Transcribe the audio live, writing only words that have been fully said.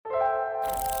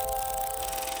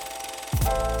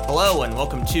Hello and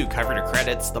welcome to Cover to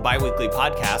Credits, the bi-weekly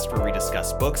podcast where we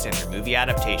discuss books and their movie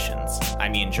adaptations.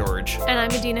 I'm Ian George. And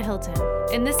I'm Adina Hilton.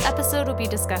 In this episode, we'll be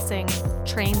discussing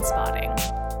Trainspotting.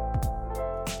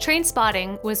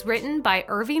 Trainspotting was written by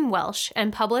Irving Welsh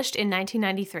and published in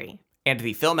 1993. And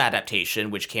the film adaptation,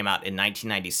 which came out in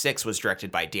 1996, was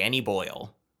directed by Danny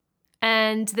Boyle.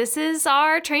 And this is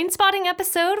our Trainspotting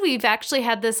episode. We've actually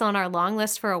had this on our long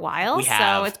list for a while. We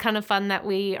have. So it's kind of fun that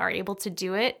we are able to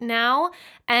do it now.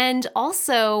 And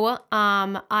also,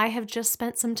 I have just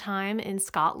spent some time in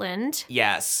Scotland.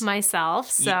 Yes. Myself,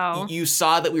 so... You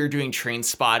saw that we were doing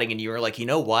Trainspotting and you were like, you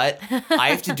know what? I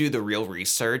have to do the real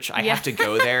research. I have to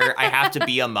go there. I have to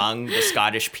be among the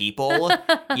Scottish people,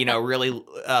 really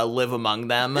live among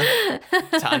them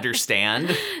to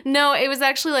understand. No, it was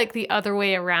actually like the other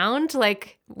way around.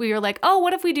 Like, we were like, oh,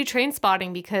 what if we do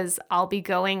Trainspotting because I'll be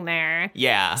going there.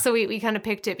 Yeah. So we kind of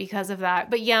picked it because of that.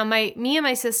 But yeah, me and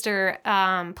my sister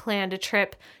planned a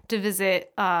trip to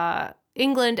visit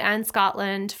England and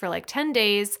Scotland for like 10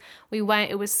 days. We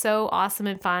went. It was so awesome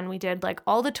and fun. We did like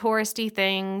all the touristy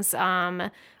things.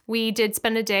 We did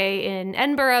spend a day in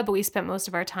Edinburgh, but we spent most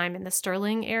of our time in the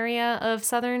Stirling area of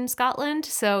southern Scotland.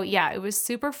 So yeah, it was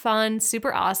super fun,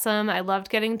 super awesome. I loved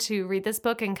getting to read this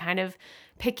book and kind of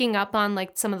picking up on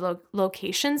like some of the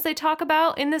locations they talk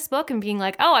about in this book and being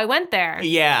like, oh, I went there.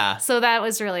 Yeah. So that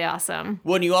was really awesome.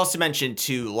 Well, and you also mentioned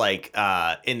too, like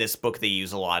in this book, they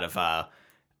use a lot of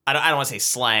I don't want to say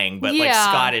slang, but like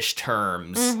Scottish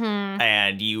terms,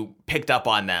 and you picked up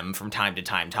on them from time to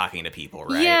time talking to people,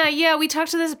 right? Yeah. We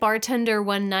talked to this bartender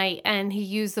one night, and he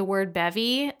used the word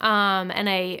bevy, and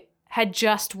I had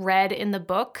just read in the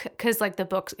book, because like the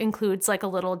book includes like a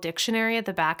little dictionary at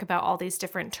the back about all these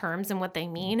different terms and what they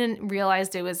mean, and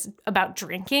realized it was about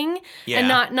drinking, and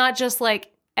not just like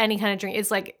any kind of drink.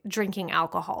 It's like drinking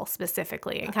alcohol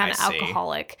specifically and kind of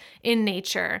alcoholic in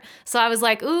nature. So I was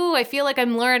like, ooh, I feel like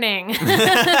I'm learning.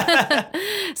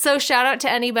 So shout out to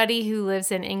anybody who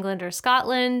lives in England or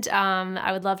Scotland.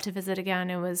 I would love to visit again.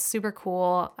 It was super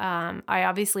cool. I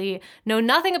obviously know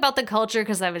nothing about the culture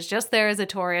because I was just there as a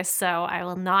tourist, so I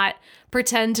will not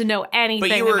pretend to know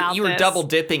anything about But you were double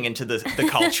dipping into the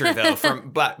culture though,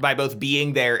 by both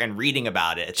being there and reading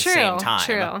about it at the same time.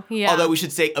 True, yeah. Although we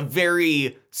should say a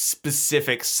very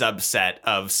specific subset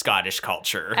of Scottish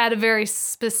culture. At a very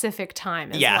specific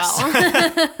time as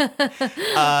well.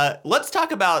 Let's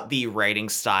talk about the writing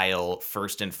style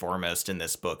first and foremost in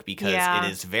this book, because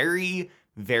it is very,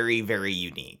 very, very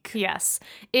unique. Yes.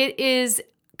 It is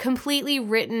completely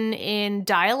written in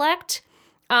dialect.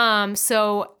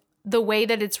 So the way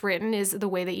that it's written is the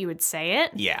way that you would say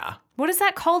it. Yeah. What is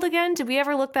that called again? Did we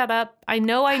ever look that up? I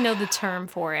know the term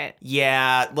for it.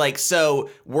 Yeah, like, so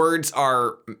words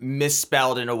are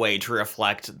misspelled in a way to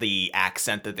reflect the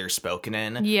accent that they're spoken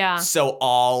in. Yeah. So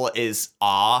all is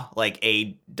aw, like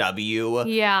A-W.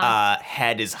 Yeah.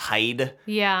 Head is hide.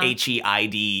 Yeah.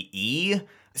 H-E-I-D-E.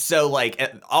 So,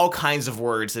 like, all kinds of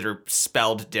words that are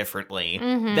spelled differently.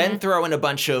 Mm-hmm. Then throw in a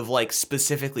bunch of, like,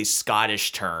 specifically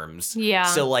Scottish terms. Yeah.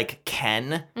 So, like,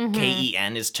 ken,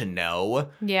 K-E-N, is to know.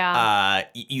 Yeah.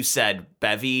 You said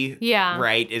bevy,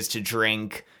 right, is to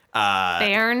drink.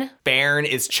 Bairn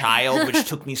is child, which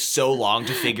took me so long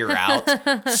to figure out.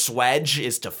 Swedge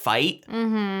is to fight.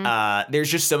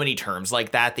 There's just so many terms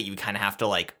like that you kind of have to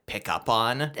like pick up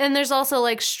on. And there's also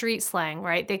like street slang,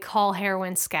 right? They call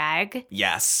heroin skag.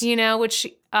 Yes. Which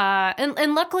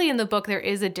and luckily in the book there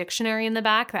is a dictionary in the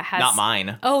back that has... Not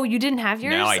mine. Oh, you didn't have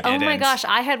yours? No, I didn't. Oh my gosh,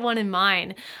 I had one in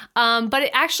mine. But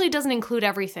it actually doesn't include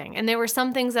everything. And there were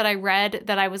some things that I read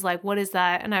that I was like, what is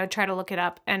that? And I would try to look it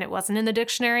up, and it wasn't in the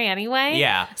dictionary anyway.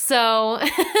 Yeah. So...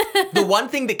 The one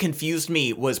thing that confused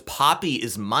me was poppy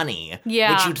is money.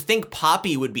 Yeah. Which you'd think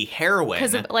poppy would be heroin.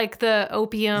 Because of like the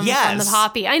opium Yes. from the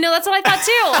poppy. I know, that's what I thought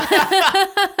too.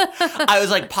 I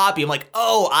was like, poppy. I'm like,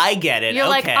 oh, I get it. You're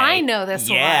okay. like, I know this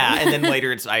one. Yeah. And then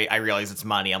later I realize it's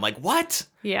money. I'm like, what?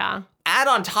 Yeah. Add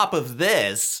on top of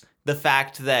this the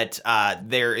fact that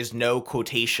there is no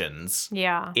quotations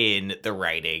in the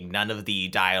writing. None of the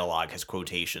dialogue has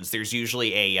quotations. There's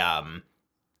usually a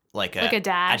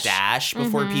dash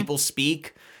before people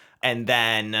speak. And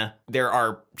then there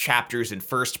are chapters in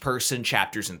first person,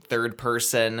 chapters in third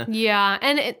person. Yeah,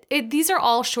 and these are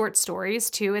all short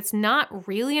stories, too. It's not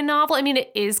really a novel. I mean,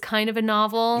 it is kind of a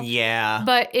novel. Yeah.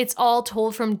 But it's all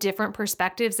told from different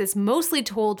perspectives. It's mostly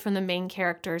told from the main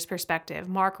character's perspective,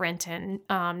 Mark Renton,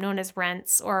 known as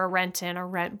Rents or Renton or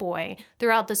Rent Boy,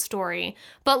 throughout the story.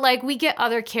 But, like, we get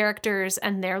other characters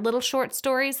and their little short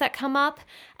stories that come up,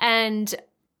 and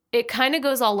it kind of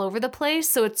goes all over the place.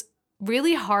 So it's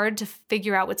really hard to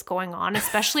figure out what's going on,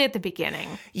 especially at the beginning.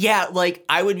 Yeah, like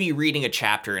I would be reading a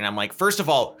chapter and I'm like, first of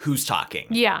all, who's talking?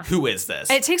 Yeah. Who is this?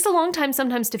 It takes a long time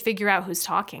sometimes to figure out who's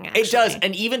talking, actually. It does.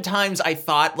 And even times I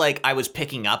thought like I was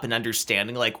picking up and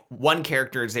understanding, like one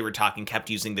character as they were talking kept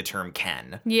using the term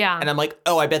Ken. Yeah. And I'm like,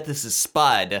 oh, I bet this is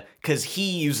Spud because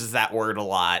he uses that word a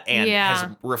lot and has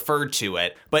referred to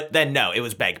it. But then no, it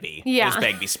was Begbie. Yeah. It was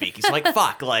Begbie speaking. So I'm like,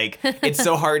 fuck, like it's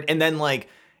so hard. And then like,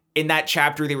 in that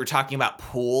chapter, they were talking about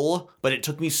pool, but it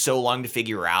took me so long to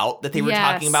figure out that they were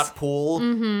talking about pool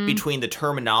between the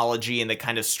terminology and the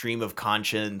kind of stream of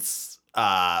conscience,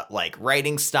 like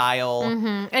writing style.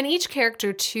 And each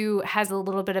character, too, has a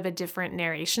little bit of a different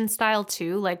narration style,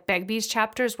 too. Like Begbie's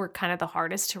chapters were kind of the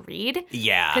hardest to read.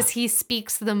 Yeah. Because he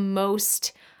speaks the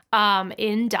most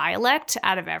in dialect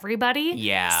out of everybody.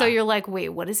 Yeah. So you're like, wait,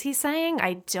 what is he saying?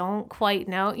 I don't quite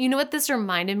know. You know what this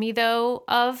reminded me, though,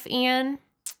 of, Ian?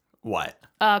 What?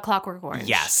 Clockwork Orange.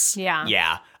 Yes. Yeah.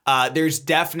 Yeah. There's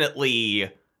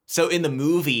definitely... So in the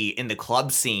movie, in the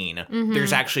club scene,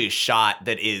 there's actually a shot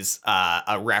that is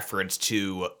a reference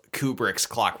to Kubrick's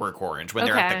Clockwork Orange when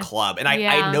they're at the club. And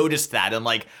I noticed that. I'm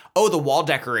like, oh, the wall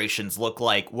decorations look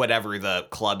like whatever the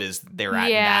club is they're at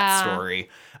in that story.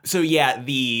 So yeah,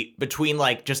 between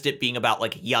like just it being about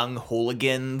like young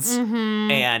hooligans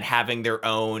and having their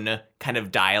own kind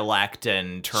of dialect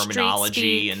and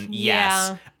terminology and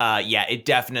it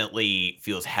definitely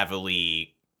feels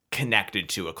heavily connected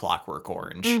to A Clockwork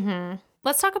Orange.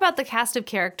 Let's talk about the cast of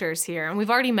characters here. And we've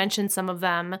already mentioned some of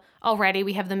them already.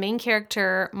 We have the main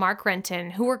character, Mark Renton,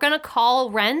 who we're going to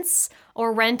call Rents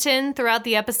or Renton throughout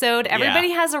the episode. Everybody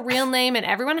has a real name and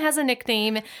everyone has a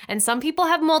nickname. And some people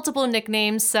have multiple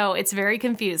nicknames, so it's very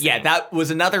confusing. Yeah, that was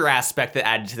another aspect that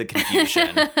added to the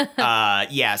confusion.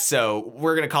 So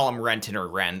we're going to call him Renton or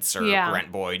Rents or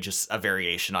Rent Boy, just a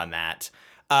variation on that.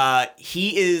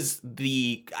 He is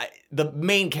the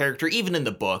main character, even in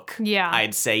the book. Yeah.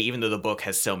 I'd say, even though the book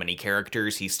has so many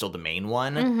characters, he's still the main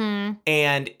one.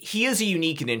 And he is a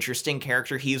unique and interesting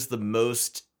character. He's the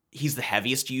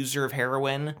heaviest user of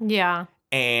heroin. Yeah.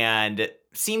 And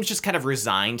seems just kind of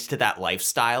resigned to that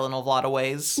lifestyle in a lot of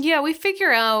ways. Yeah, we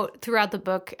figure out throughout the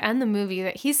book and the movie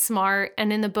that he's smart.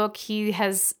 And in the book, he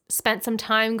has spent some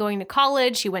time going to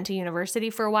college. He went to university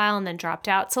for a while and then dropped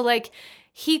out. So like,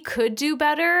 he could do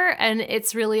better, and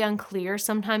it's really unclear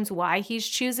sometimes why he's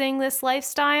choosing this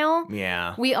lifestyle.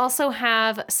 Yeah. We also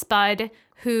have Spud,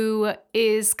 who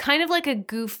is kind of like a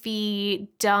goofy,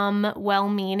 dumb,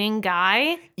 well-meaning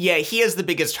guy. Yeah, he has the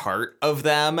biggest heart of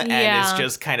them and is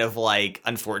just kind of like,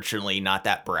 unfortunately, not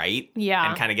that bright. Yeah.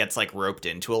 And kind of gets like roped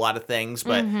into a lot of things.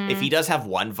 But if he does have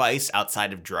one vice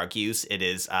outside of drug use, it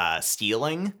is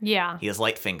stealing. Yeah. He has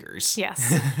light fingers.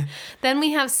 Yes. Then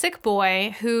we have Sick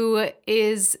Boy, who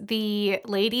is the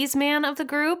ladies' man of the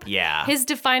group. Yeah. His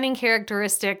defining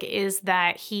characteristic is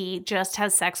that he just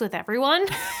has sex with everyone.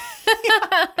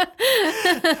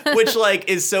 Which like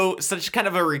is such kind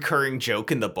of a recurring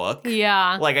joke in the book.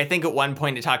 Yeah. Like I think at one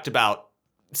point it talked about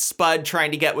Spud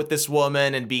trying to get with this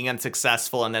woman and being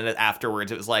unsuccessful, and then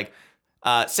afterwards it was like,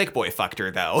 Sick Boy fucked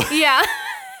her though. Yeah.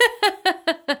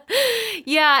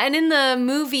 Yeah, and in the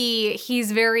movie,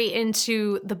 he's very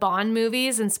into the Bond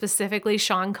movies and specifically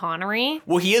Sean Connery.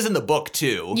 Well, he is in the book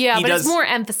too. Yeah, it's more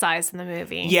emphasized in the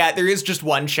movie. Yeah, there is just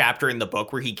one chapter in the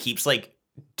book where he keeps like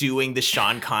doing the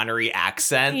Sean Connery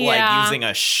accent, like using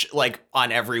a like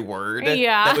on every word.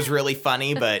 Yeah. That was really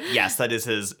funny, but yes, that is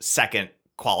his second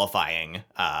qualifying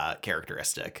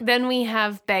characteristic. Then we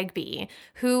have Begbie,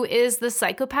 who is the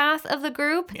psychopath of the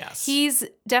group. Yes. He's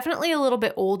definitely a little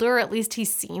bit older, at least he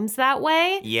seems that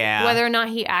way. Yeah. Whether or not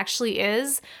he actually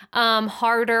is.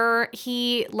 Harder.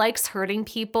 He likes hurting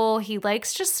people. He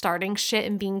likes just starting shit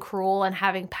and being cruel and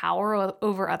having power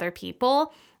over other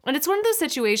people. And it's one of those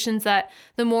situations that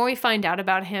the more we find out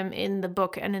about him in the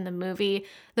book and in the movie,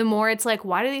 the more it's like,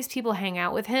 why do these people hang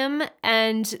out with him?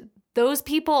 And those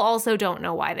people also don't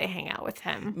know why they hang out with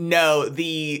him. No,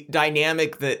 the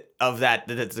dynamic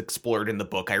that's explored in the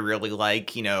book, I really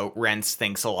like. You know, Rents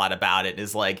thinks a lot about it,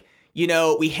 is like, you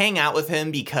know, we hang out with him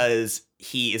because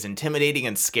he is intimidating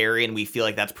and scary and we feel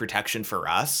like that's protection for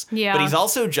us. Yeah. But he's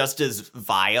also just as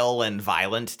vile and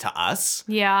violent to us.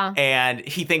 Yeah. And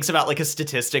he thinks about like a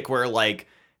statistic where like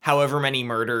however many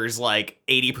murders, like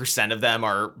 80% of them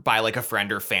are by like a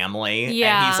friend or family.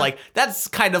 Yeah. And he's like, that's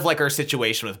kind of like our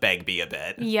situation with Begbie a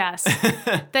bit. Yes.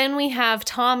 Then we have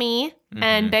Tommy,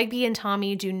 And Begbie and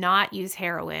Tommy do not use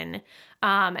heroin.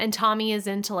 And Tommy is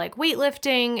into like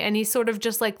weightlifting, and he's sort of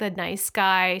just like the nice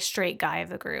guy, straight guy of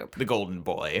the group. The golden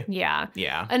boy. Yeah.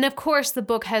 Yeah. And of course, the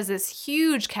book has this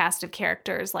huge cast of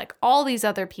characters, like all these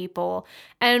other people.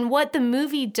 And what the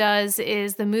movie does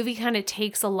is the movie kind of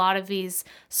takes a lot of these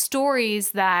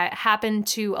stories that happen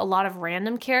to a lot of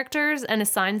random characters and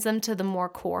assigns them to the more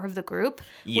core of the group,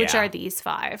 which are these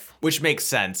 5. Which makes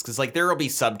sense, because like there will be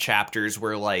sub-chapters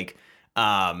where like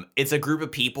it's a group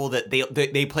of people that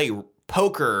they play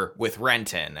poker with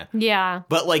Renton. Yeah.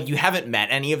 But like you haven't met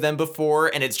any of them before,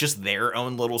 and it's just their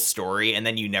own little story, and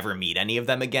then you never meet any of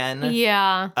them again.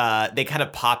 Yeah. They kind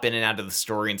of pop in and out of the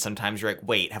story, and sometimes you're like,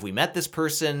 wait, have we met this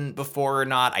person before or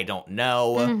not? I don't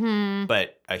know.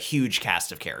 But a huge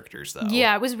cast of characters, though.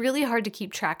 Yeah, it was really hard to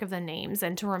keep track of the names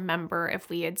and to remember if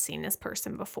we had seen this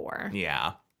person before.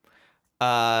 Yeah.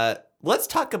 Let's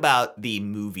talk about the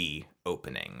movie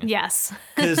opening. Yes.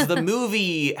 Because the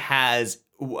movie has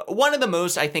one of the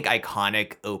most, I think,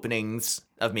 iconic openings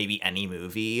of maybe any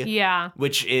movie. Yeah.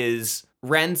 Which is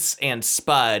Rents and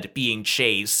Spud being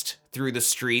chased through the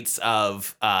streets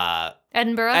of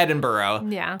Edinburgh.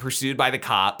 Yeah. Pursued by the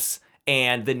cops.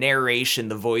 And the narration,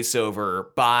 the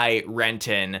voiceover by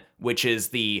Renton, which is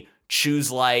the choose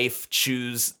life,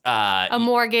 choose a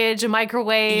mortgage, a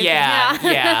microwave.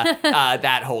 Yeah.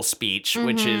 That whole speech,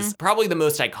 which is probably the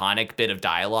most iconic bit of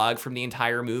dialogue from the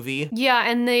entire movie. Yeah,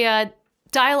 and the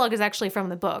dialogue is actually from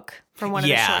the book, from one of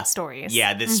the short stories.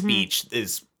 Yeah, this speech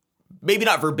is maybe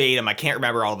not verbatim. I can't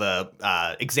remember all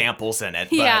the examples in it,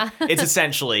 but it's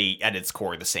essentially at its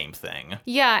core the same thing.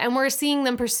 Yeah, and we're seeing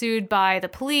them pursued by the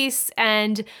police,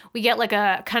 and we get like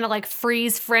a kind of like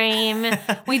freeze frame.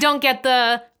 We don't get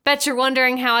the bet you're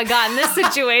wondering how I got in this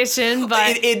situation,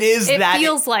 but it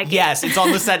feels like it. Yes, it's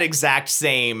almost that exact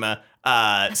same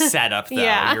setup, though.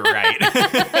 Yeah. You're right.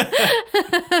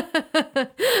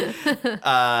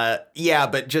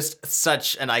 But just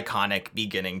such an iconic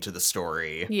beginning to the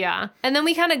story. Yeah. And then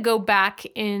we kind of go back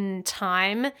in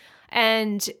time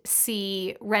and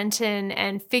see Renton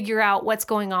and figure out what's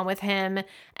going on with him.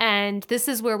 And this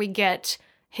is where we get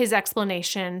his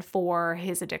explanation for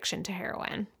his addiction to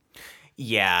heroin.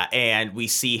 Yeah, and we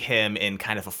see him in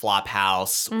kind of a flop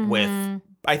house with,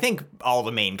 I think, all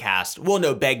the main cast. Well,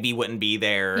 no, Begbie wouldn't be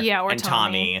there. Yeah, or and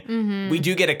Tommy. Mm-hmm. We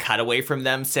do get a cutaway from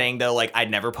them saying, though, like,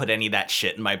 I'd never put any of that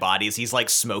shit in my body. As he's,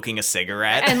 like, smoking a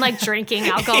cigarette. And, like, drinking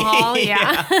alcohol.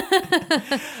 Yeah.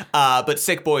 But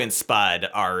Sick Boy and Spud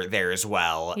are there as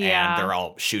well. Yeah. And they're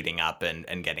all shooting up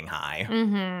and getting high.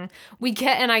 Mm-hmm. We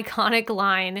get an iconic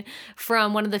line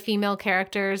from one of the female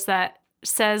characters that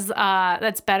says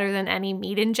that's better than any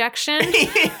meat injection.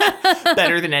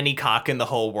 Better than any cock in the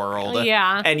whole world.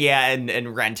 Yeah.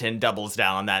 And Renton doubles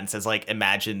down on that and says, like,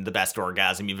 imagine the best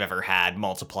orgasm you've ever had,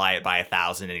 multiply it by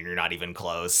 1,000 and you're not even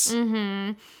close.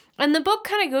 Mm-hmm. And the book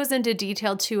kind of goes into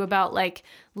detail too about like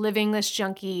living this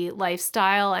junkie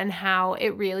lifestyle and how it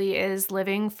really is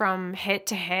living from hit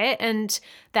to hit, and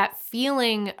that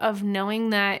feeling of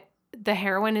knowing that the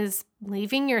heroin is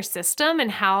leaving your system and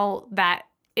how that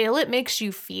ill it makes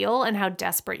you feel and how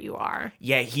desperate you are.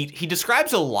 Yeah, he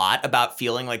describes a lot about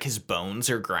feeling like his bones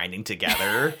are grinding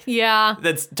together. Yeah.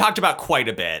 That's talked about quite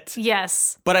a bit.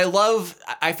 Yes. But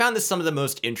I found this some of the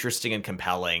most interesting and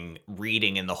compelling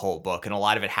reading in the whole book, and a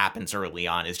lot of it happens early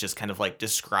on, is just kind of like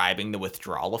describing the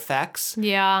withdrawal effects.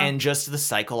 Yeah. And just the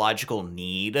psychological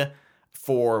need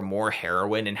for more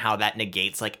heroin and how that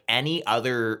negates like any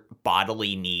other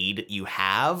bodily need you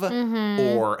have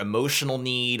or emotional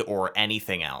need or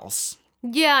anything else.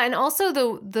 Yeah, and also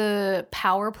the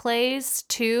power plays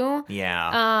too.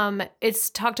 Yeah. It's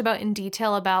talked about in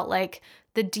detail about like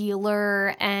the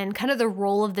dealer and kind of the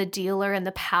role of the dealer and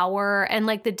the power and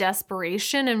like the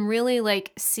desperation, and really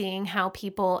like seeing how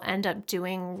people end up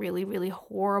doing really, really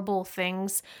horrible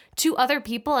things to other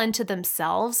people and to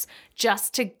themselves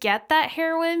just to get that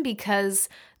heroin because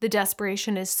the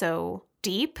desperation is so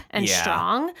deep and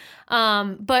strong.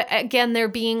 But again, there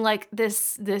being like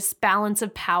this balance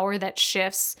of power that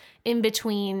shifts in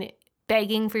between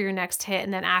begging for your next hit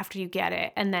and then after you get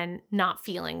it and then not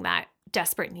feeling that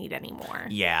desperate need anymore.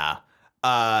 Yeah.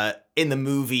 In the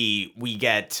movie, we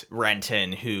get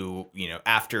Renton who, you know,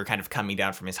 after kind of coming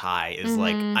down from his high is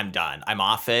like, I'm done. I'm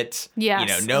off it. Yes, you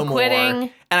know, no I'm more.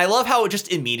 quitting. And I love how just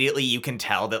immediately you can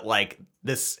tell that like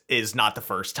this is not the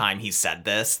first time he said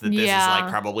this, that this is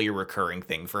like probably a recurring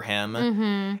thing for him.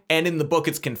 And in the book,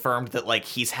 it's confirmed that like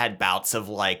he's had bouts of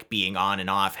like being on and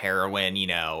off heroin, you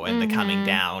know, and the coming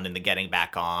down and the getting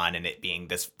back on and it being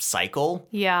this cycle.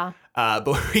 Yeah.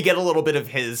 But we get a little bit of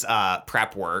his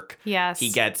prep work. Yes. He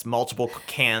gets multiple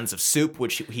cans of soup,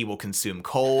 which he will consume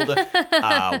cold.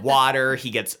 Water. He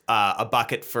gets a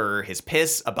bucket for his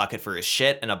piss, a bucket for his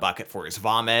shit, and a bucket for his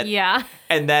vomit. Yeah.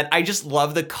 And then I just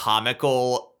love the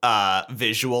comical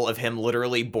visual of him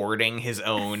literally boarding his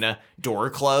own door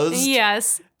closed.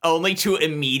 Yes. Only to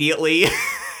immediately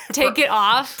take it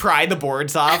off. Pry the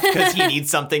boards off because he needs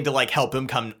something to like help him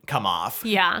come off.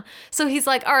 Yeah. So he's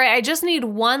like, all right, I just need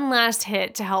one last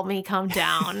hit to help me come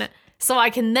down so I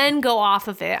can then go off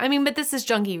of it. I mean, but this is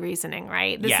junkie reasoning,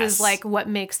 right? This is like what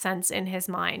makes sense in his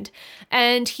mind.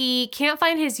 And he can't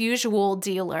find his usual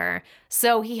dealer.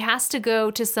 So he has to go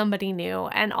to somebody new.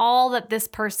 And all that this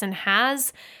person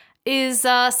has is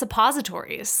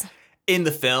suppositories. In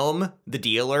the film, the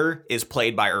dealer is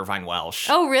played by Irvine Welsh.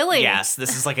 Oh, really? Yes,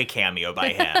 this is like a cameo by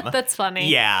him. That's funny.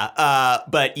 Yeah,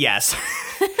 but yes.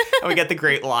 And we get the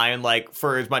great line, like,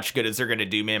 for as much good as they're going to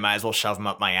do me, I might as well shove them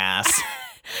up my ass.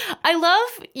 I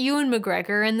love Ewan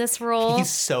McGregor in this role.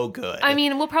 He's so good. I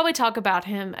mean, we'll probably talk about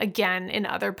him again in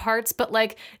other parts, but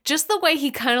like just the way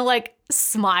he kind of like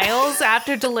smiles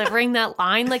after delivering that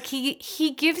line, like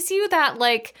he gives you that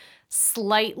like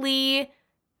slightly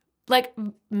like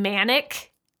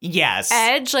manic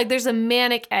edge. Like there's a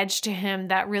manic edge to him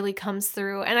that really comes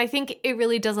through. And I think it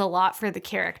really does a lot for the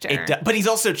character. But he's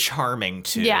also charming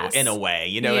too, in a way.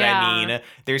 You know what I mean?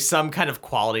 There's some kind of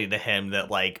quality to him that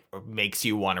like makes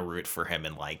you want to root for him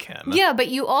and like him. Yeah, but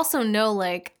you also know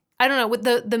like, I don't know, with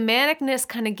the manicness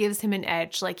kind of gives him an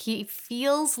edge. Like he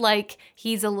feels like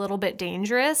he's a little bit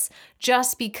dangerous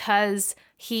just because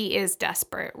he is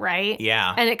desperate, right?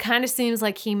 Yeah. And it kind of seems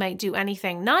like he might do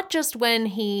anything, not just when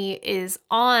he is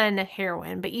on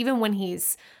heroin, but even when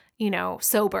he's, you know,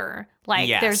 sober. Like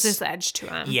there's this edge to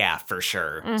him. Yeah, for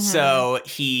sure. Mm-hmm. So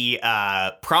he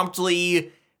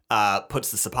promptly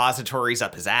puts the suppositories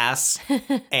up his ass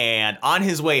and on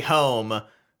his way home,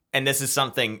 and this is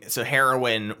something, so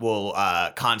heroin will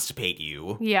constipate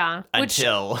you. Yeah.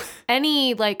 Until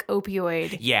any like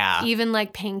opioid. Yeah. Even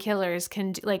like painkillers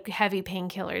can, like heavy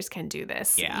painkillers can do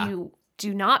this. Yeah. You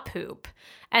do not poop.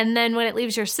 And then when it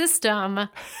leaves your system,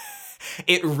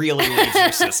 it really leaves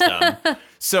your system.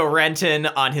 So Renton,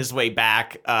 on his way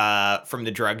back from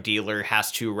the drug dealer,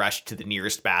 has to rush to the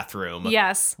nearest bathroom.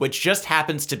 Yes. Which just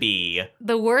happens to be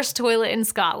the worst toilet in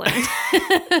Scotland.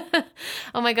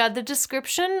 Oh my God, the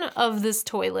description of this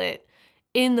toilet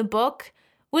in the book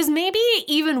was maybe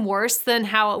even worse than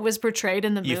how it was portrayed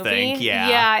in the movie. You think? Yeah.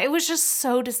 Yeah, it was just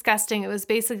so disgusting. It was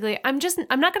basically, I'm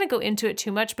not going to go into it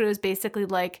too much, but it was basically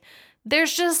like,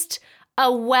 there's just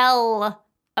a well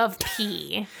of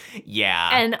pee. Yeah.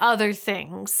 And other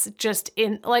things just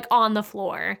in like on the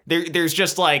floor. There's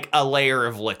just like a layer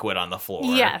of liquid on the floor.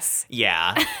 Yes.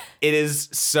 Yeah. It is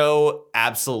so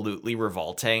absolutely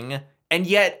revolting. And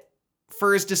yet,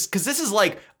 because this is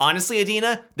like, honestly,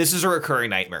 Adina, this is a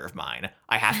recurring nightmare of mine.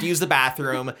 I have to use the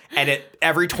bathroom, and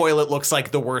every toilet looks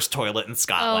like the worst toilet in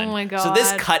Scotland. Oh my God. So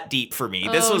this cut deep for me.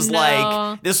 This was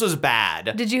this was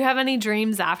bad. Did you have any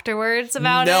dreams afterwards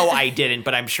about it? No, I didn't,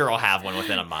 but I'm sure I'll have one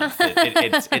within a month.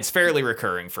 It's fairly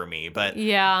recurring for me, but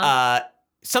yeah.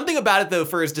 Something about it, though,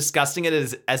 for as disgusting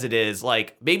as it is,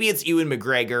 like, maybe it's Ewan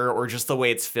McGregor or just the way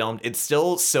it's filmed, it's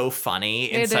still so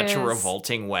funny in such a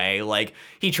revolting way. Like,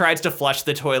 he tries to flush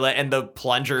the toilet and the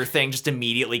plunger thing just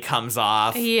immediately comes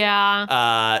off.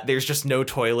 Yeah. There's just no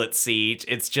toilet seat.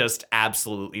 It's just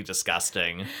absolutely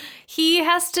disgusting. He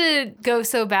has to go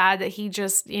so bad that he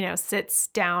just, you know, sits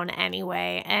down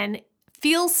anyway and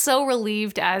feels so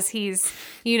relieved as he's,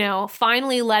 you know,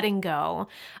 finally letting go,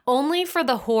 only for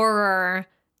the horror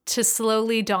to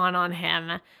slowly dawn on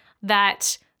him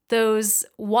that those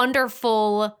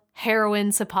wonderful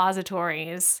heroin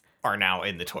suppositories are now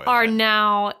in the toilet. Are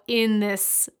now in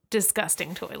this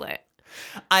disgusting toilet.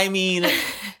 I mean,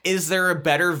 is there a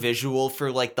better visual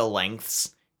for like the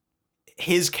lengths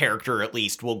his character at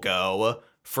least will go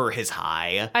for his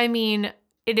high? I mean,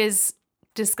 it is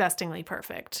disgustingly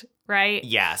perfect, right?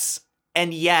 Yes.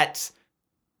 And yet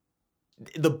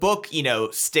the book, you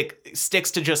know,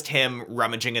 sticks to just him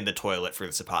rummaging in the toilet for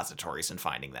the suppositories and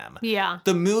finding them. Yeah.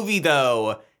 The movie,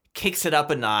 though, kicks it up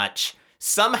a notch,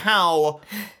 somehow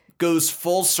goes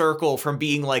full circle from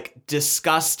being like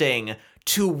disgusting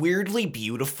to weirdly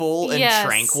beautiful and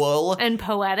tranquil and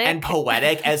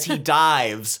poetic as he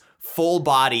dives full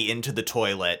body into the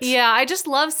toilet. Yeah, I just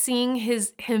love seeing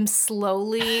him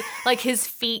slowly, like his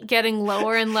feet getting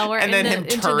lower and lower. And then him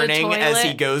turning as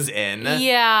he goes in.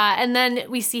 Yeah, and then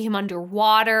we see him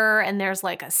underwater, and there's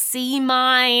like a sea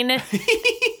mine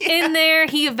in there.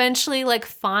 He eventually like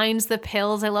finds the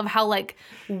pills. I love how like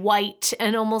white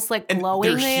and almost like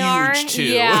glowing they are. Too.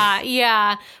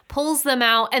 Yeah. Pulls them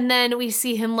out, and then we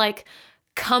see him like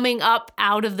coming up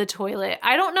out of the toilet.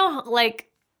 I don't know, like,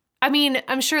 I mean,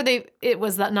 I'm sure it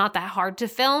was not that hard to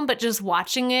film, but just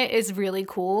watching it is really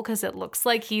cool because it looks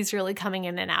like he's really coming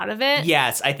in and out of it.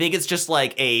 Yes, I think it's just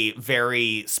like a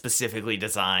very specifically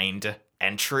designed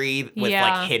entry with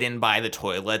like hidden by the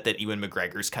toilet that Ewan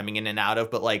McGregor's coming in and out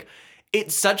of. But like,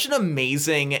 it's such an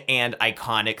amazing and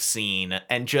iconic scene,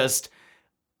 and just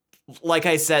like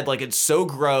I said, like it's so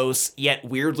gross yet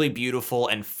weirdly beautiful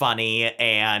and funny,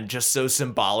 and just so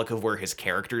symbolic of where his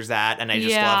character's at. And I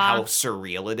just love how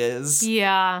surreal it is.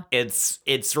 Yeah.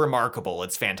 It's remarkable.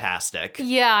 It's fantastic.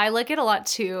 Yeah, I like it a lot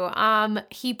too.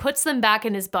 He puts them back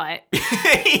in his butt.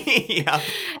 Yeah.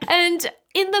 And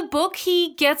in the book,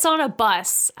 he gets on a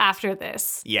bus after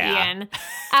this. Yeah. Ian.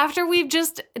 After we've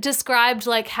just described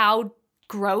like how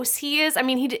gross he is. I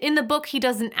mean, in the book, he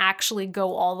doesn't actually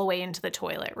go all the way into the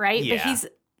toilet, right? Yeah. But he's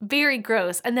very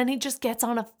gross. And then he just gets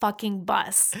on a fucking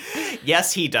bus.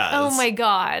 Yes, he does. Oh my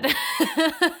God.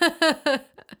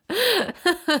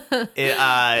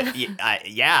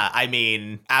 Yeah, I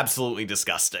mean, absolutely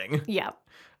disgusting. Yeah.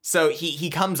 So he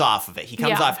comes off of it. He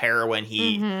comes off heroin.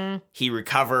 He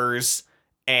recovers,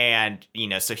 and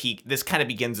so this kind of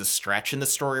begins a stretch in the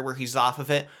story where he's off of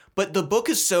it. But the book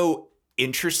is so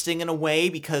interesting in a way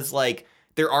because like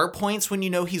there are points when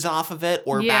he's off of it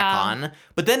or back on,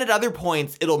 but then at other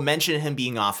points it'll mention him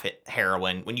being off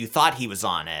heroin when you thought he was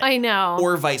on it. I know.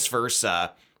 Or vice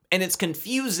versa. And it's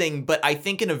confusing, but I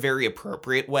think in a very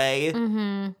appropriate way,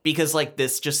 because like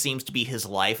this just seems to be his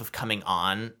life of coming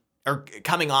on or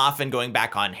coming off and going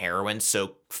back on heroin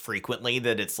so frequently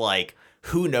that it's like,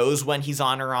 who knows when he's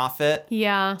on or off it.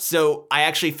 Yeah. So I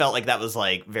actually felt like that was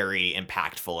like very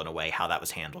impactful in a way, how that was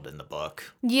handled in the book.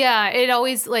 Yeah. It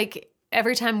always like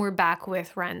every time we're back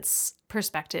with Rent's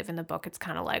perspective in the book, it's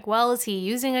kind of like, well, is he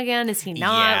using again? Is he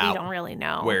not? Yeah. We don't really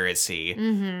know. Where is he?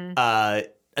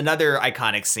 Another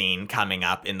iconic scene coming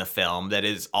up in the film that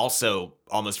is also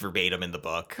almost verbatim in the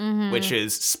book, which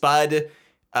is Spud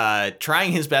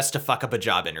trying his best to fuck up a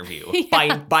job interview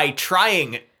by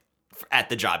trying at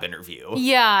the job interview.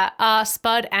 Yeah,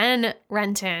 Spud and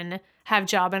Renton have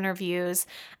job interviews,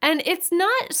 and it's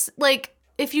not like,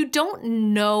 if you don't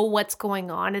know what's going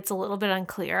on, it's a little bit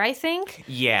unclear, I think.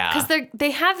 Yeah. Because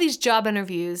they have these job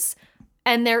interviews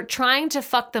and they're trying to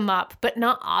fuck them up, but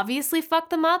not obviously fuck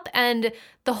them up. And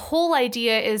the whole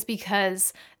idea is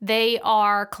because they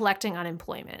are collecting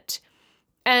unemployment.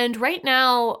 And right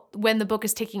now, when the book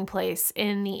is taking place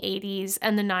in the 80s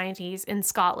and the 90s in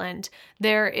Scotland,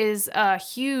 there is a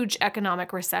huge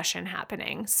economic recession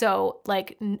happening. So,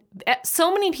 like,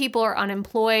 so many people are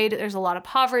unemployed. There's a lot of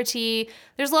poverty.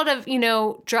 There's a lot of,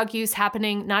 drug use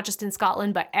happening, not just in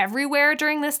Scotland, but everywhere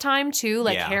during this time, too.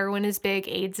 Like, heroin is big,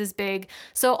 AIDS is big.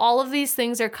 So, all of these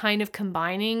things are kind of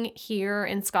combining here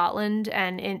in Scotland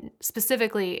and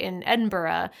specifically in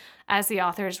Edinburgh, as the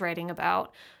author is writing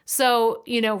about. So,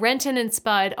 Renton and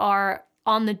Spud are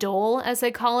on the dole, as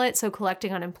they call it, so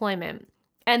collecting unemployment.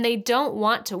 And they don't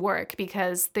want to work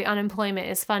because the unemployment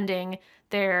is funding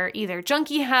their either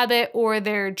junkie habit or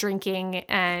their drinking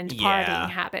and partying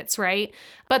habits, right?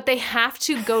 But they have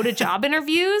to go to job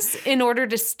interviews in order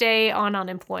to stay on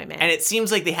unemployment. And it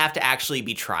seems like they have to actually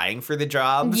be trying for the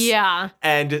jobs. Yeah.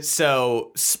 And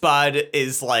so Spud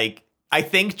is like, I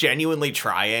think genuinely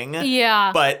trying.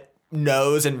 Yeah. But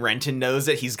knows, and Renton knows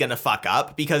that he's gonna fuck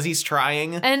up because he's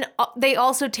trying. And they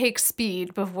also take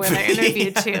speed before they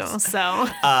interview too.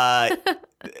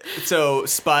 So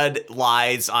Spud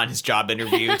lies on his job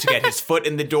interview to get his foot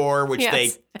in the door, which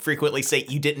they frequently say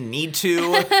you didn't need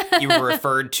to. You were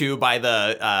referred to by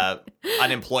the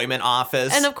unemployment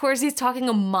office. And of course he's talking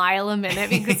a mile a minute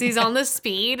because he's on the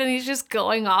speed and he's just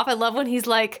going off. I love when he's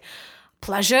like,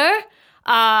 pleasure.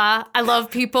 I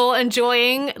love people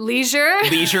enjoying leisure.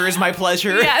 Leisure is my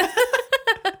pleasure. Yeah.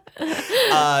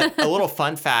 A little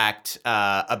fun fact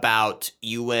about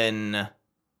Ewan,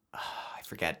 I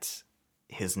forget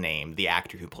his name, the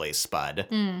actor who plays Spud.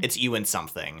 It's Ewan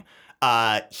something.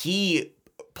 He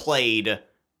played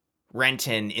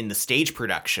Renton in the stage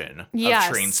production of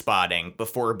Trainspotting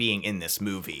before being in this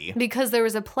movie. Because there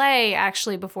was a play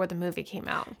actually before the movie came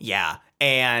out. Yeah.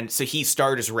 And so he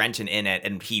starred as Renton in it,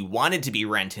 and he wanted to be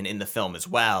Renton in the film as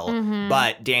well.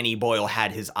 But Danny Boyle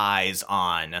had his eyes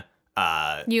on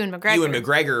Ewan McGregor. Ewan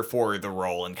McGregor for the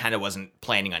role and kind of wasn't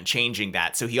planning on changing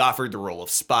that. So he offered the role of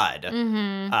Spud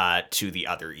to the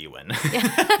other Ewan.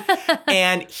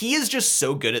 And he is just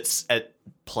so good at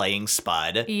playing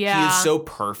Spud. Yeah. He is so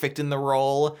perfect in the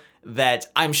role that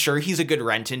I'm sure he's a good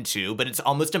Renton too, but it's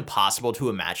almost impossible to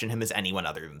imagine him as anyone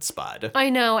other than Spud.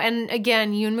 I know. And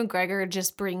again, Ewan McGregor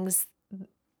just brings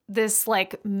this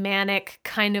like manic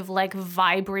kind of like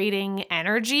vibrating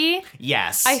energy.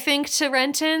 Yes. I think to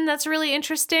Renton, that's really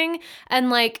interesting. And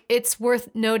like it's worth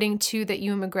noting too that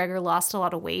Ewan McGregor lost a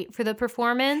lot of weight for the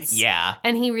performance. Yeah.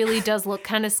 And he really does look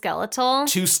kind of skeletal.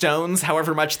 2 stones,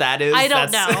 however much that is. I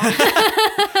don't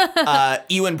know.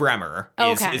 Ewan Bremer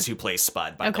is who plays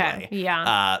Spud, by the way.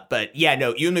 Yeah. But yeah,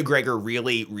 no, Ewan McGregor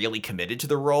really, really committed to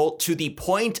the role to the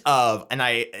point of, and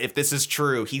if this is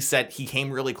true, he said he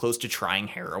came really close to trying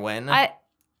heroin. I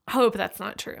hope that's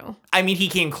not true. I mean, he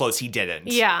came close. He didn't.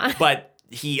 Yeah. But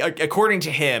according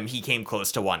to him, he came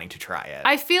close to wanting to try it.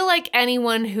 I feel like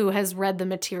anyone who has read the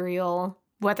material,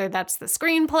 whether that's the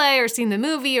screenplay or seen the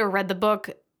movie or read the book,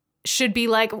 should be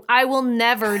like, I will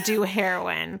never do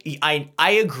heroin. I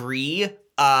agree.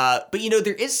 But,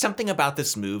 there is something about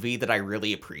this movie that I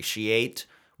really appreciate,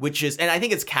 which is, and I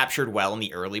think it's captured well in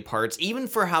the early parts, even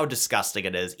for how disgusting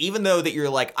it is, even though that you're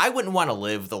like, I wouldn't want to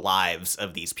live the lives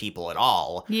of these people at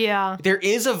all. Yeah. There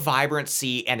is a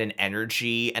vibrancy and an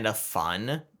energy and a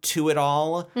fun to it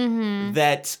all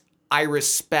that I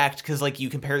respect, because like you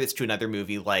compare this to another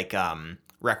movie like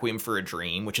Requiem for a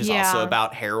Dream, which is also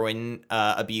about heroin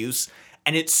abuse,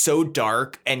 and it's so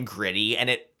dark and gritty, and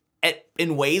it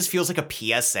in ways feels like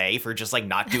a PSA for just like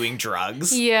not doing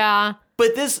drugs. Yeah.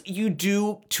 But this, you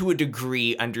do, to a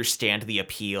degree, understand the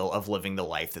appeal of living the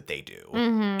life that they do.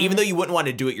 Even though you wouldn't want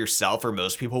to do it yourself, or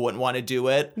most people wouldn't want to do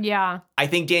it. Yeah. I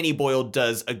think Danny Boyle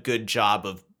does a good job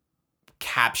of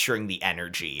capturing the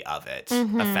energy of it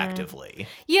effectively.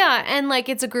 Yeah, and like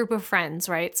it's a group of friends,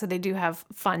 right? So they do have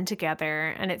fun together,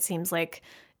 and it seems like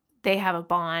they have a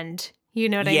bond. You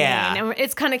know what I mean? And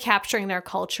it's kind of capturing their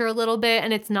culture a little bit,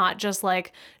 and it's not just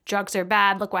like drugs are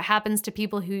bad, look what happens to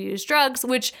people who use drugs,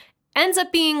 which ends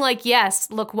up being like,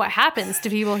 yes, look what happens to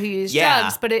people who use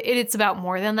drugs, but it's about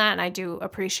more than that, and I do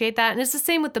appreciate that. And it's the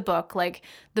same with the book. Like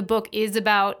the book is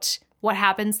about what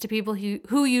happens to people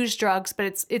who use drugs,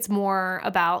 but it's more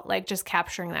about like just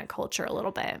capturing that culture a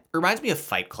little bit. It reminds me of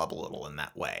Fight Club a little in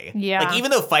that way. Yeah. Like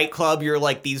even though Fight Club, you're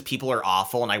like, these people are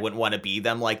awful and I wouldn't want to be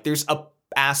them, like there's a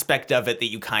aspect of it that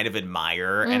you kind of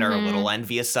admire and are a little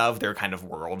envious of, their kind of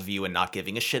worldview and not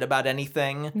giving a shit about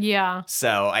anything. Yeah.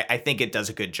 So I think it does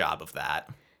a good job of that.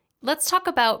 Let's talk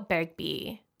about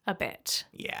Begbie a bit.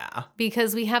 Yeah.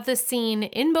 Because we have this scene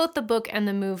in both the book and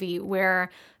the movie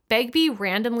where Begbie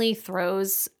randomly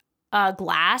throws a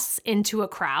glass into a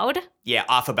crowd. Yeah,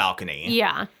 off a balcony.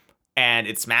 Yeah. And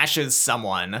it smashes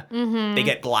someone. They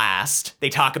get glassed. They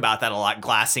talk about that a lot,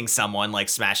 glassing someone, like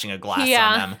smashing a glass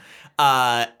on them.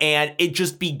 And it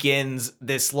just begins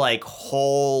this like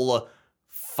whole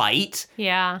fight.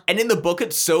 Yeah. And in the book,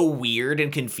 it's so weird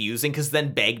and confusing because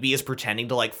then Begbie is pretending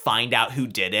to like find out who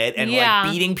did it and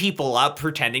like beating people up,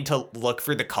 pretending to look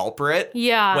for the culprit.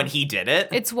 Yeah. When he did it.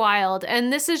 It's wild.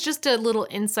 And this is just a little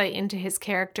insight into his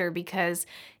character because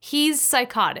he's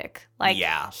psychotic. Like,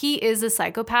 he is a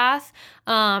psychopath.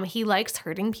 He likes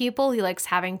hurting people. He likes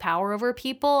having power over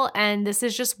people. And this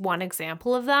is just one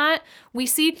example of that. We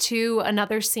see, too,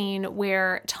 another scene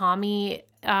where Tommy,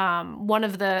 one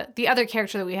of the other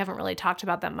character that we haven't really talked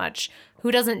about that much, who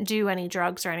doesn't do any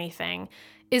drugs or anything,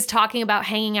 is talking about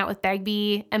hanging out with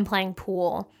Begbie and playing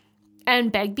pool.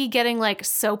 And Begbie getting like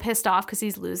so pissed off because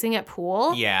he's losing at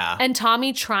pool. Yeah. And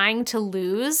Tommy trying to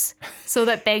lose so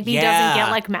that Begbie doesn't get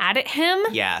like mad at him.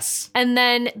 Yes. And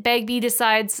then Begbie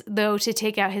decides though to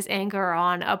take out his anger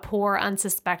on a poor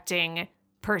unsuspecting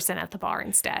person at the bar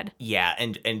instead. Yeah,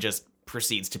 and just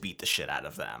proceeds to beat the shit out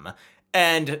of them.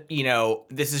 And, you know,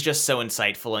 this is just so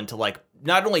insightful into like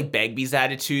not only Begbie's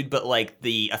attitude, but like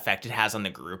the effect it has on the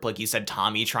group. Like you said,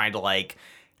 Tommy trying to like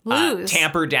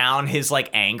tamper down his like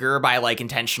anger by like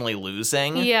intentionally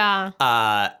losing. Yeah.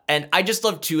 And I just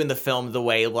love too in the film the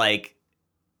way like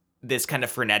this kind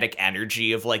of frenetic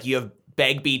energy of like you have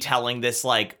Begbie telling this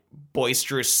like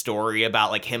boisterous story about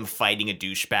like him fighting a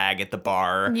douchebag at the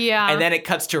bar. Yeah. And then it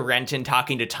cuts to Renton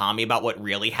talking to Tommy about what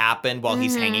really happened while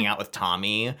he's hanging out with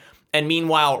Tommy. And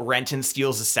meanwhile, Renton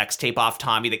steals a sex tape off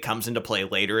Tommy that comes into play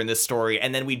later in this story.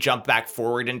 And then we jump back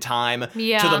forward in time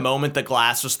to the moment the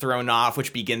glass was thrown off,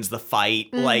 which begins the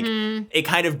fight. Like, it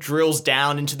kind of drills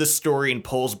down into the story and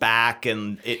pulls back.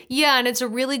 And it... Yeah, and it's a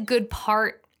really good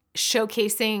part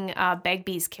showcasing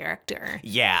Begbie's character.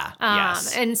 Yeah.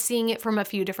 Yes. And seeing it from a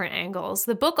few different angles.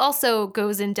 The book also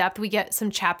goes in depth. We get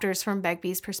some chapters from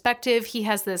Begbie's perspective. He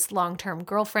has this long-term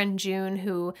girlfriend, June,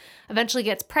 who eventually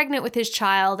gets pregnant with his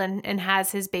child and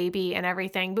has his baby and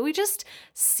everything. But we just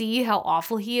see how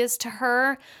awful he is to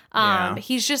her.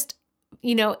 He's just,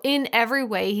 in every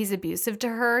way, he's abusive to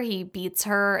her. He beats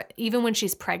her. Even when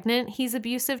she's pregnant, he's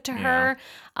abusive to her.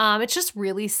 It's just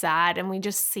really sad. And we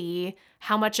just see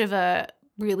how much of a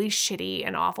really shitty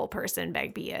and awful person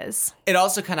Begbie is. It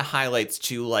also kind of highlights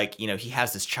too, like, he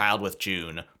has this child with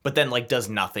June, but then like does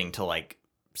nothing to like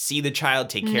see the child,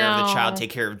 take care of the child,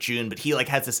 take care of June, but he like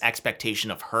has this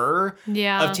expectation of her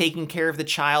of taking care of the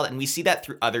child, and we see that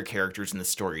through other characters in the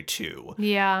story too.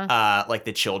 Like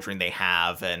the children they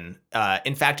have, and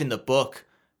in fact in the book,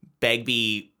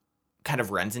 Begbie kind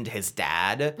of runs into his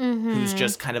dad, who's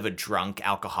just kind of a drunk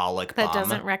alcoholic that bum.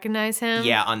 Doesn't recognize him.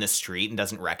 Yeah, on the street, and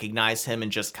doesn't recognize him,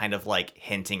 and just kind of like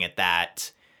hinting at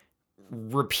that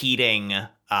repeating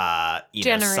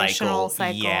generational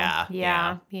cycle.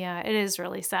 Yeah. It is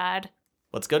really sad.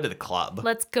 Let's go to the club.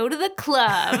 Let's go to the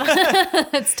club.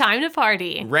 It's time to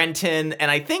party. Renton, and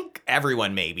I think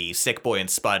everyone maybe, Sick Boy and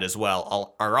Spud as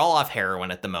well, are all off heroin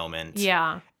at the moment.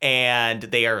 Yeah. And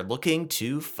they are looking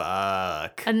to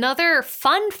fuck. Another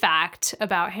fun fact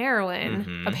about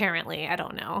heroin, apparently, I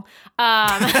don't know.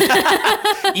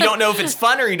 You don't know if it's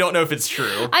fun or you don't know if it's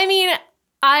true. I mean,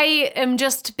 I am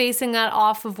just basing that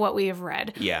off of what we have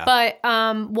read. Yeah. But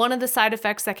one of the side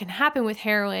effects that can happen with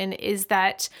heroin is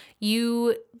that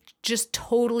you just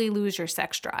totally lose your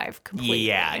sex drive completely.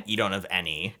 Yeah, you don't have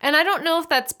any. And I don't know if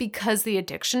that's because the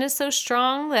addiction is so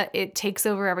strong that it takes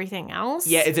over everything else.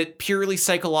 Yeah, is it purely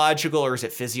psychological or is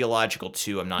it physiological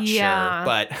too? I'm not sure.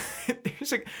 But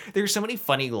there's so many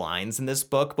funny lines in this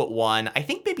book, but one, I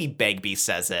think maybe Begbie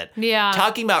says it. Yeah.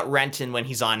 Talking about Renton when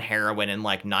he's on heroin and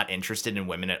like not interested in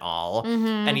women at all.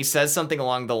 And he says something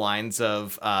along the lines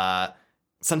of,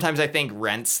 sometimes I think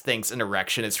Rents thinks an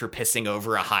erection is for pissing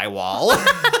over a high wall.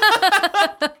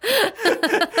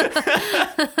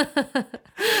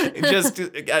 Just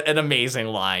an amazing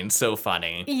line. So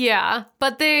funny. Yeah.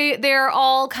 But they're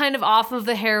all kind of off of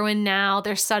the heroin now.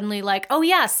 They're suddenly like, oh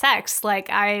yeah, sex. Like,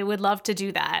 I would love to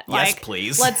do that. Yes, like,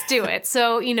 please. Let's do it.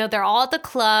 So, they're all at the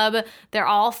club. They're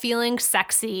all feeling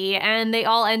sexy. And they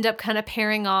all end up kind of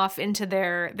pairing off into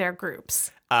their groups.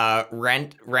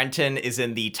 Renton is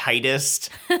in the tightest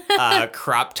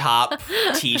crop top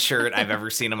t-shirt I've ever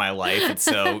seen in my life. It's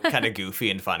so kind of goofy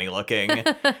and funny looking.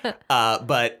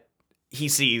 But he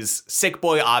sees Sick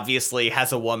Boy obviously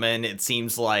has a woman. It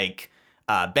seems like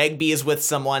Begbie is with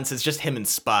someone, so it's just him and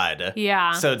Spud.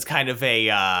 Yeah. So it's kind of a,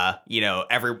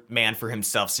 every man for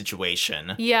himself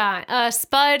situation. Yeah.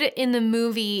 Spud in the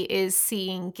movie is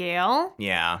seeing Gale.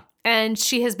 Yeah. And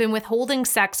she has been withholding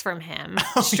sex from him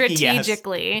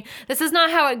strategically. Yes. This is not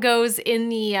how it goes in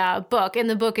the book. In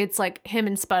the book, it's like him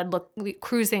and Spud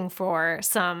cruising for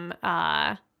some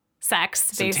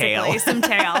sex, basically. Some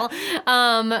tail.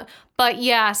 But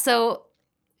yeah, so,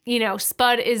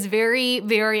 Spud is very,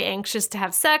 very anxious to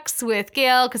have sex with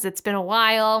Gale because it's been a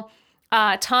while.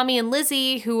 Tommy and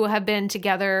Lizzie, who have been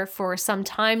together for some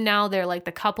time now, they're like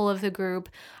the couple of the group,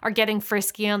 are getting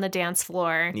frisky on the dance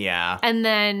floor. Yeah. And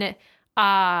then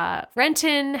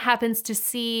Renton happens to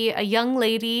see a young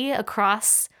lady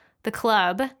across the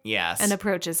club. Yes. And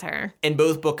approaches her. In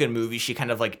both book and movie, she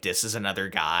kind of like disses another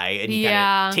guy. And he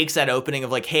kind of takes that opening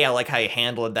of like, hey, I like how you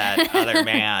handled that other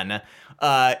man.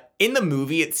 In the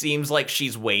movie, it seems like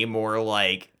she's way more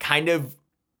like kind of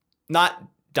not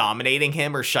dominating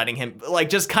him or shutting him, like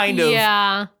just kind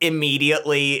of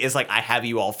immediately is like, I have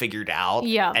you all figured out,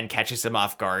 and catches him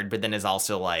off guard, but then is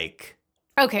also like,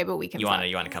 okay, but we can. You want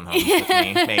to come home with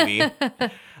me, maybe?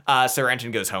 So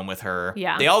Renton goes home with her.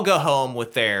 Yeah, they all go home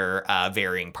with their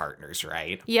varying partners,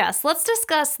 right? Yes. Let's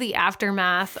discuss the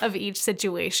aftermath of each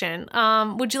situation.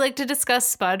 Would you like to discuss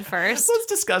Spud first? Let's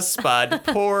discuss Spud.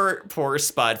 Poor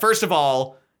Spud. First of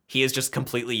all, he is just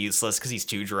completely useless because he's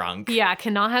too drunk. Yeah,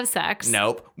 cannot have sex.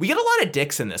 Nope. We get a lot of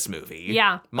dicks in this movie.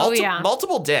 Yeah.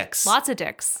 Multiple dicks. Lots of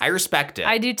dicks. I respect it.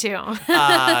 I do too.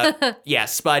 Yeah,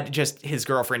 Spud, just his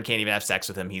girlfriend can't even have sex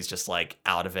with him. He's just like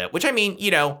out of it. Which I mean,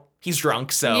 he's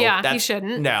drunk, so he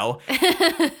shouldn't. No.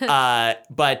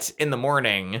 But in the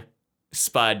morning,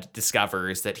 Spud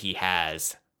discovers that he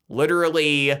has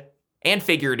literally and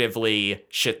figuratively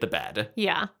shit the bed.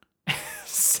 Yeah.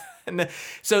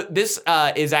 So this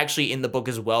is actually in the book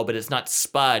as well, but it's not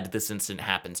Spud this incident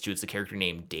happens to. It's a character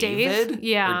named David.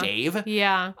 Yeah. Or Dave.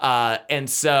 Yeah. And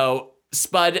so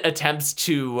Spud attempts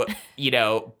to,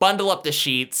 bundle up the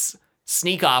sheets,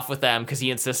 sneak off with them because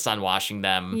he insists on washing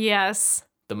them. Yes.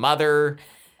 the mother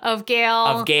of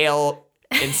Gale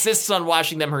insists on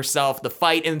washing them herself. The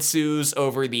fight ensues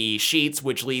over the sheets,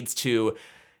 which leads to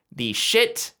the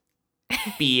shit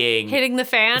being hitting the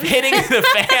fan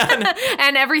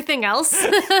and everything else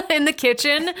in the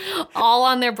kitchen, all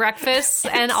on their breakfasts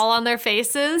and all on their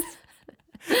faces.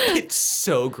 It's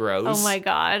so gross. Oh my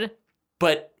God.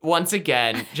 But once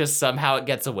again, just somehow it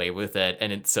gets away with it,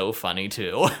 and it's so funny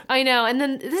too. I know. And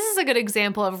then this is a good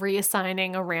example of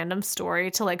reassigning a random story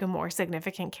to like a more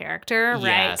significant character, right?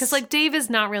 Yes. Because like Dave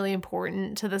is not really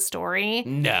important to the story.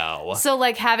 No. So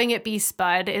like having it be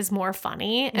Spud is more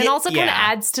funny, and also kind of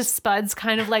adds to Spud's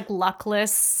kind of like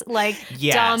luckless, like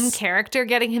dumb character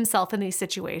getting himself in these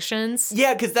situations.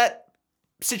 Yeah, because that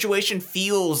situation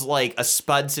feels like a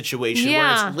Spud situation,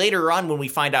 whereas later on when we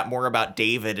find out more about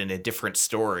David in a different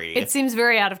story, it seems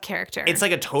very out of character. It's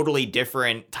like a totally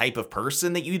different type of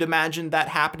person that you'd imagine that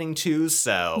happening to.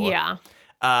 So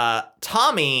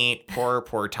Tommy,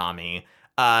 poor Tommy,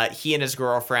 he and his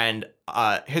girlfriend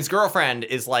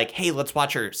is like, hey, let's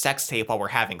watch her sex tape while we're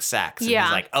having sex. And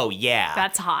he's like, oh yeah,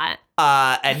 that's hot.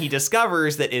 And he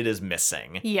discovers that it is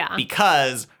missing. Yeah.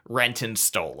 Because Renton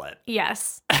stole it.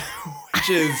 Yes. Which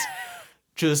is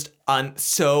just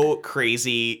so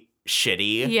crazy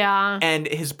shitty. Yeah. And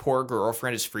his poor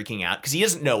girlfriend is freaking out because he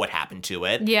doesn't know what happened to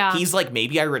it. Yeah. He's like,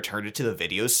 maybe I returned it to the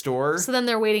video store. So then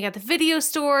they're waiting at the video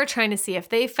store trying to see if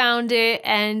they found it.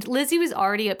 And Lizzie was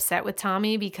already upset with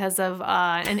Tommy because of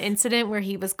an incident where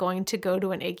he was going to go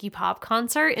to an Iggy Pop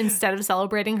concert instead of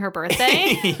celebrating her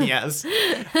birthday. Yes.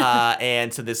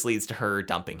 And so this leads to her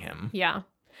dumping him. Yeah.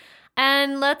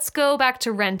 And let's go back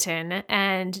to Renton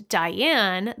and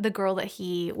Diane, the girl that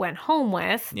he went home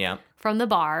with from the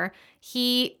bar.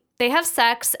 They have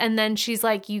sex, and then she's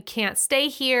like, you can't stay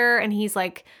here. And he's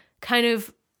like kind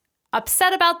of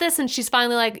upset about this. And she's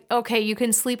finally like, okay, you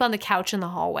can sleep on the couch in the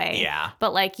hallway. Yeah.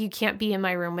 But like, you can't be in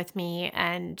my room with me,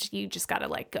 and you just got to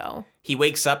like go. He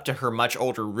wakes up to her much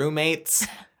older roommates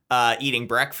eating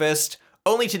breakfast,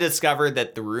 only to discover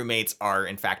that the roommates are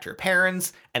in fact her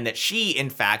parents, and that she, in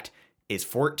fact, is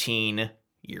 14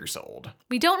 years old.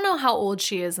 We don't know how old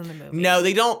she is in the movie. No,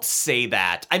 they don't say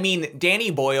that. I mean,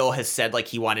 Danny Boyle has said like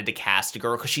he wanted to cast a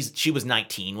girl because she was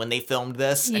 19 when they filmed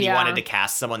this, and he wanted to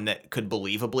cast someone that could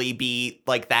believably be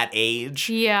like that age.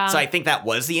 Yeah. So I think that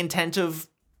was the intent of,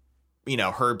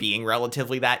 her being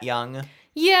relatively that young.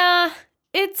 Yeah.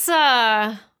 It's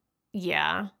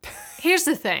yeah. Here's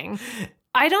the thing.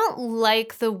 I don't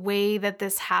like the way that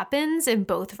this happens in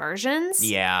both versions.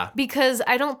 Yeah. Because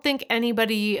I don't think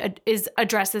anybody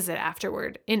addresses it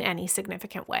afterward in any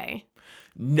significant way.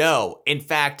 No. In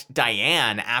fact,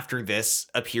 Diane, after this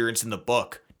appearance in the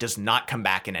book, does not come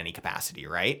back in any capacity,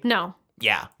 right? No.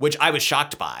 Yeah, which I was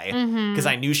shocked by because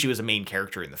I knew she was a main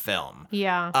character in the film.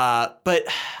 Yeah. But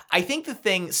I think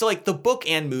so like the book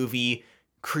and movie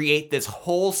create this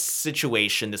whole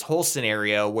situation, this whole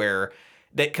scenario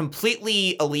that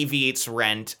completely alleviates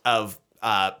Rent of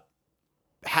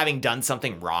having done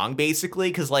something wrong, basically.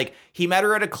 Because, like, he met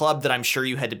her at a club that I'm sure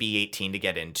you had to be 18 to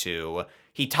get into.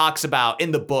 He talks about,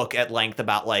 in the book, at length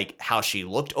about, like, how she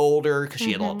looked older because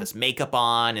she had all this makeup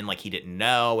on and, like, he didn't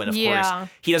know. And, of course,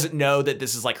 he doesn't know that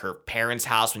this is, like, her parents'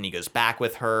 house when he goes back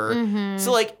with her.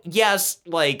 So, like, yes,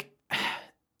 like,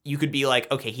 you could be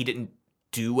like, okay, he didn't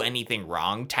do anything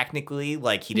wrong technically,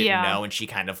 like he didn't know, and she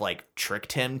kind of like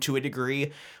tricked him to a degree.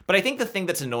 But I think the thing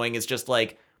that's annoying is just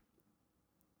like,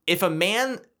 if a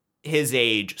man his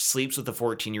age sleeps with a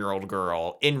 14-year-old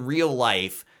girl in real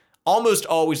life, almost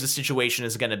always the situation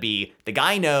is going to be the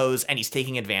guy knows and he's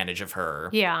taking advantage of her.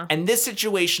 Yeah. And this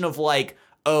situation of like,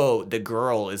 oh, the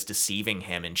girl is deceiving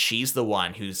him and she's the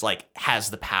one who's like has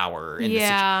the power.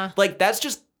 Like that's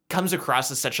just comes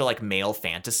across as such a like male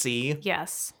fantasy.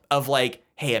 Yes. Of like,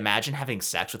 hey, imagine having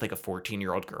sex with like a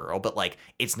 14-year-old girl, but like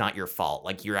it's not your fault.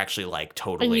 Like you're actually like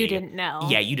totally. And you didn't know.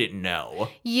 Yeah, you didn't know.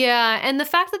 Yeah, and the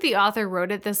fact that the author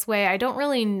wrote it this way, I don't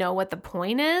really know what the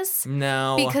point is.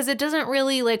 No. Because it doesn't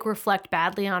really like reflect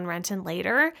badly on Renton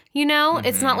later, you know?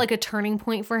 It's not like a turning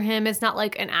point for him. It's not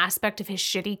like an aspect of his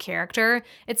shitty character.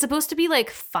 It's supposed to be like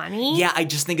funny. Yeah, I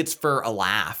just think it's for a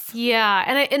laugh.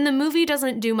 Yeah, and the movie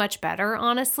doesn't do much better,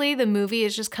 honestly. The movie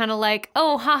is just kind of like,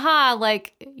 oh, haha,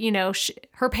 like, you know,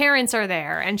 her parents are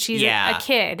there and she's a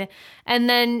kid. And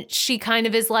then she kind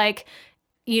of is like,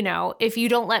 you know, if you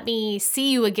don't let me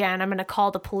see you again, I'm going to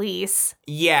call the police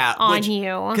on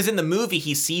you. Because in the movie,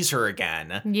 he sees her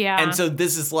again. Yeah. And so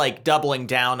this is like doubling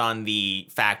down on the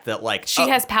fact that like... She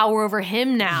has power over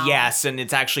him now. Yes, and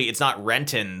it's not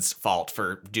Renton's fault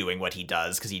for doing what he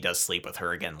does because he does sleep with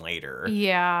her again later.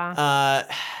 Yeah.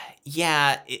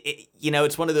 Yeah,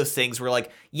 it's one of those things where,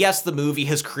 like, yes, the movie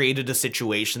has created a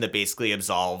situation that basically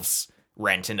absolves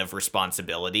Renton of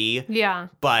responsibility. Yeah.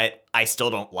 But I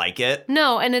still don't like it.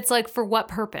 No, and it's like, for what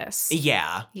purpose?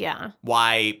 Yeah. Yeah.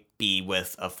 Why be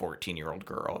with a 14-year-old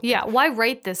girl? Yeah, why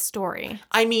write this story?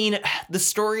 I mean,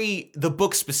 the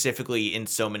book specifically, in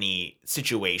so many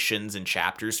situations and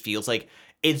chapters, feels like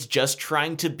it's just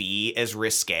trying to be as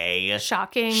risque,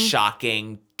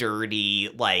 shocking, dirty,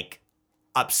 like,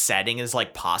 upsetting as,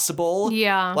 like, possible.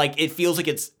 Yeah. Like, it feels like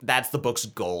that's the book's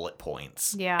goal at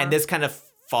points. Yeah. And this kind of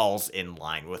falls in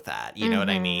line with that. You know what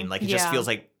I mean? Like, it just feels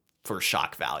like for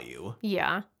shock value.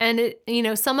 Yeah. And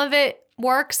it, some of it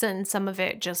works and some of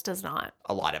it just does not.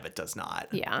 A lot of it does not.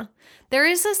 Yeah. There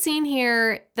is a scene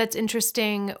here that's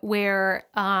interesting where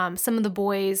some of the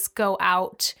boys go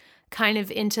out kind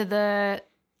of into the,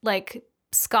 like,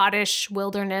 Scottish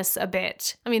wilderness a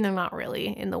bit. I mean, they're not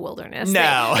really in the wilderness.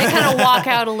 No. They kind of walk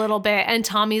out a little bit, and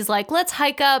Tommy's like, let's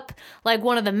hike up, like,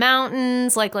 one of the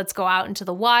mountains, like, let's go out into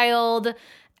the wild.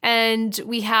 And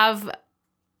we have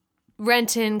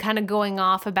Renton kind of going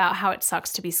off about how it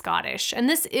sucks to be Scottish. And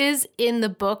this is in the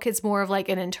book. It's more of like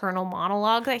an internal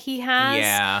monologue that he has.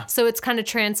 Yeah. So it's kind of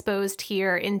transposed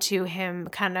here into him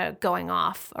kind of going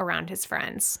off around his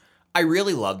friends. I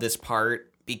really love this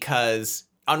part because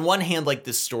on one hand, like,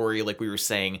 this story, like we were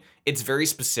saying, it's very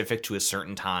specific to a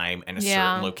certain time and a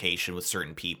certain location with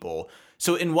certain people.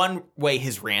 So in one way,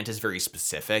 his rant is very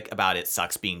specific about it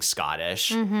sucks being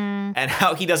Scottish and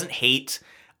how he doesn't hate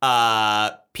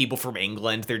people from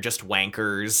England. They're just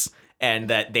wankers, and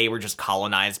that they were just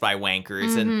colonized by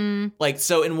wankers. And, like,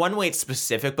 so in one way it's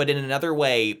specific, but in another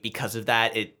way, because of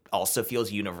that, it also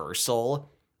feels universal.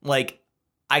 Like,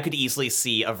 I could easily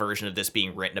see a version of this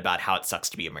being written about how it sucks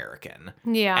to be American.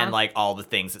 Yeah. And, like, all the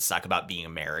things that suck about being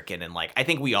American. And, like, I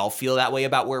think we all feel that way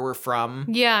about where we're from.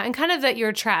 Yeah. And kind of that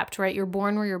you're trapped, right? You're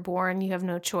born where you're born. You have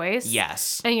no choice.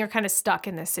 Yes. And you're kind of stuck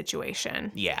in this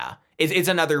situation. Yeah. It's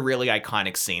another really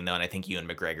iconic scene, though. And I think Ewan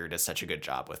McGregor does such a good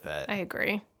job with it. I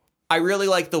agree. I really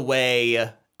like the way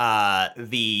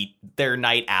their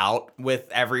night out with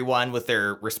everyone, with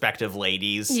their respective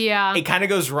ladies. Yeah. It kind of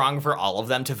goes wrong for all of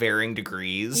them to varying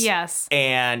degrees. Yes.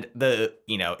 And the,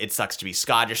 it sucks to be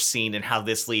Scottish scene and how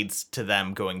this leads to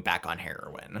them going back on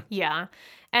heroin. Yeah.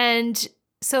 And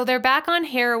so they're back on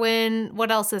heroin.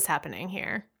 What else is happening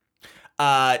here?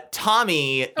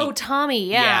 Tommy. Oh, Tommy.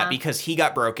 Yeah. Yeah, because he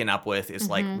got broken up with, is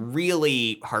like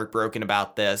really heartbroken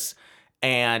about this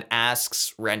and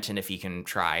asks Renton if he can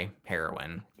try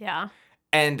heroin. Yeah.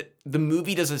 And the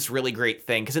movie does this really great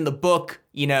thing because in the book,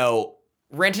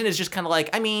 Renton is just kind of like,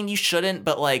 I mean, you shouldn't,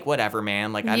 but, like, whatever,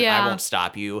 man. Like, I won't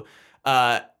stop you.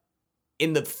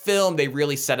 In the film, they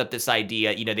really set up this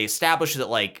idea, they establish that,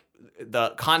 like, the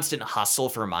constant hustle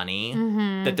for money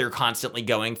that they're constantly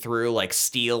going through, like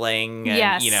stealing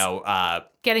and,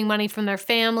 getting money from their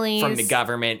families. From the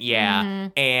government, yeah.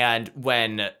 And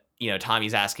when,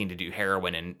 Tommy's asking to do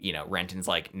heroin and, Renton's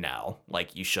like, no,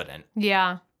 like, you shouldn't.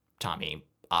 Yeah. Tommy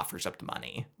offers up the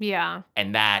money. Yeah.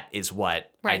 And that is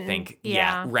what Renton, I think,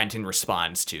 Renton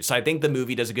responds to. So I think the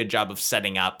movie does a good job of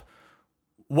setting up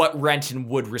what Renton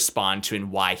would respond to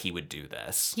and why he would do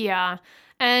this. Yeah.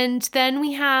 And then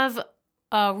we have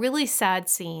a really sad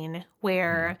scene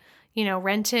where,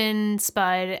 Renton,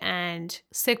 Spud, and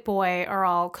Sick Boy are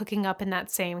all cooking up in that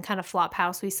same kind of flop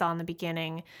house we saw in the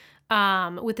beginning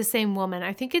with the same woman.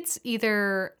 I think it's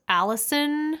either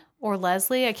Allison or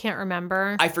Leslie. I can't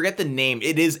remember. I forget the name.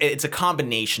 It's a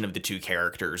combination of the two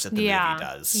characters that the movie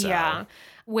does. So. Yeah.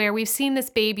 Where we've seen this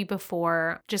baby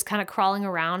before just kind of crawling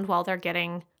around while they're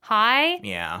getting high.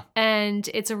 Yeah. And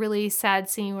it's a really sad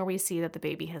scene where we see that the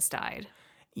baby has died.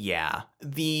 Yeah.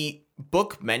 The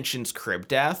book mentions crib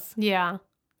death. Yeah.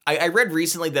 I read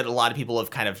recently that a lot of people have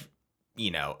kind of,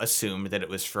 assumed that it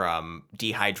was from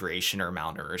dehydration or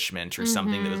malnourishment or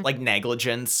something that was like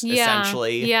negligence,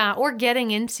 essentially. Yeah. Or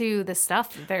getting into the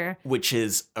stuff there. Which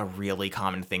is a really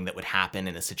common thing that would happen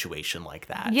in a situation like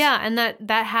that. Yeah. And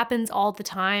that happens all the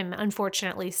time,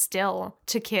 unfortunately, still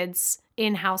to kids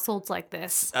in households like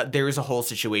this. There was a whole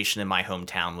situation in my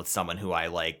hometown with someone who I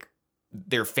like,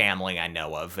 their family I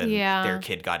know of, and their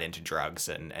kid got into drugs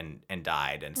and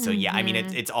died. And so, I mean,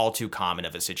 it's all too common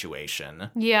of a situation.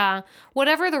 Yeah.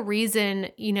 Whatever the reason,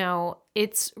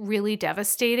 it's really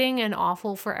devastating and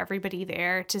awful for everybody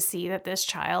there to see that this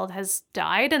child has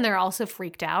died, and they're also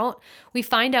freaked out. We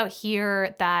find out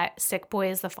here that Sick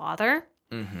Boy is the father.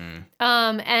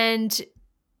 And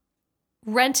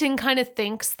Renton kind of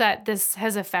thinks that this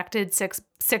has affected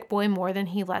Sick Boy more than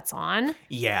he lets on.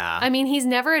 Yeah. I mean, he's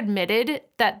never admitted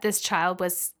that this child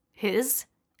was his.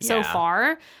 so Yeah.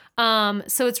 far.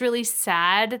 So it's really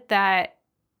sad that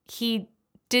he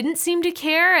didn't seem to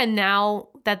care. And now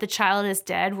that the child is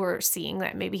dead, we're seeing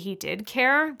that maybe he did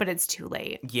care, but it's too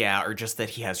late. Yeah, or just that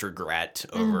he has regret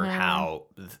over how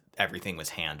everything was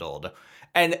handled.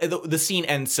 And the scene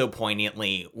ends so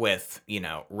poignantly with,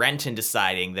 Renton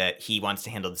deciding that he wants to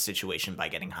handle the situation by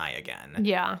getting high again.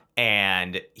 Yeah.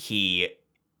 And the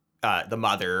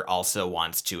mother also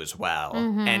wants to as well.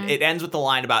 And it ends with the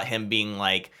line about him being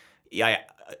like, yeah,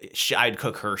 I'd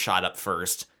cook her shot up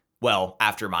first. Well,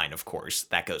 after mine, of course.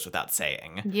 That goes without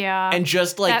saying. Yeah. And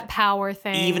just like that power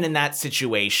thing. Even in that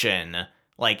situation,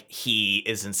 like he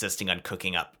is insisting on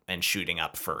cooking up and shooting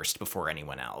up first before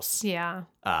anyone else. Yeah.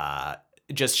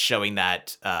 Just showing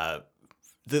that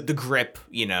the grip,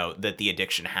 that the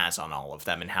addiction has on all of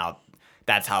them and how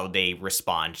that's how they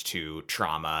respond to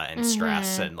trauma and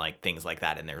stress and like things like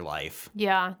that in their life.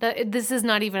 Yeah. This is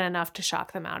not even enough to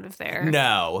shock them out of their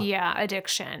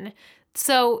addiction.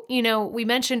 So, we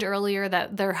mentioned earlier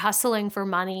that they're hustling for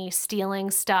money, stealing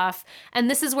stuff. And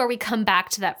this is where we come back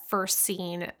to that first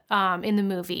scene in the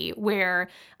movie where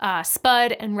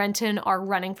Spud and Renton are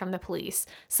running from the police.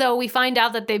 So we find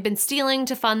out that they've been stealing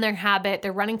to fund their habit.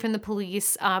 They're running from the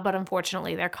police, but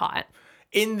unfortunately they're caught.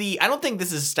 I don't think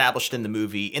this is established in the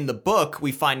movie. In the book,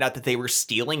 we find out that they were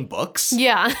stealing books.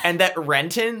 Yeah. And that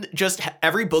Renton, just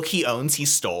every book he owns, he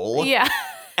stole. Yeah.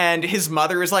 And his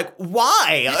mother is like,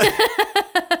 why?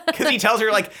 Because he tells her,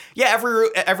 like, yeah,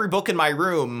 every book in my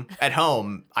room at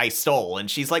home I stole. And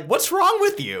she's like, what's wrong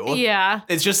with you? Yeah.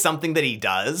 It's just something that he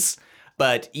does.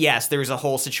 But yes, there's a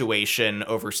whole situation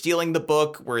over stealing the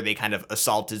book where they kind of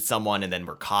assaulted someone and then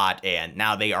were caught. And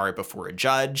now they are before a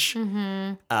judge.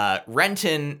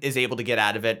 Renton is able to get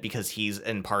out of it because he's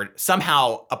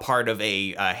somehow a part of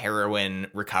a heroin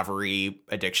recovery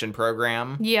addiction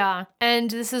program. Yeah.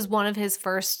 And this is one of his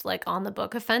first on the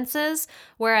book offenses,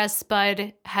 whereas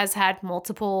Spud has had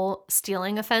multiple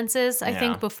stealing offenses, I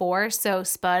think, before. So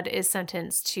Spud is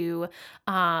sentenced to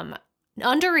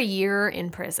under a year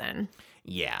in prison.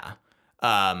 Yeah.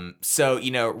 So,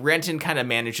 Renton kind of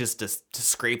manages to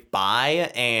scrape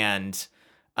by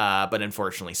but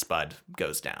unfortunately Spud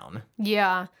goes down.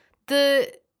 Yeah.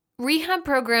 The rehab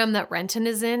program that Renton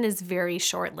is in is very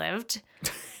short-lived.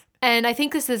 And I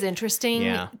think this is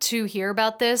interesting to hear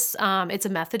about this. It's a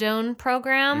methadone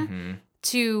program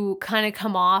to kind of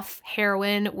come off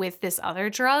heroin with this other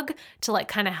drug to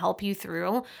kind of help you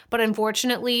through. But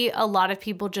unfortunately, a lot of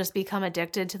people just become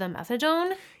addicted to the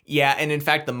methadone. Yeah, and in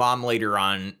fact, the mom later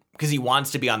on, because he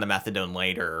wants to be on the methadone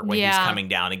later when he's coming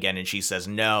down again, and she says,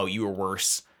 no, you were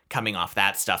worse coming off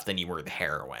that stuff than you were the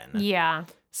heroin. Yeah.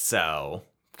 So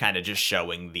kind of just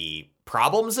showing the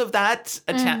problems of that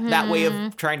that way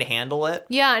of trying to handle it.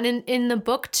 Yeah, and in the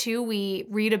book too, we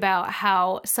read about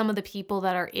how some of the people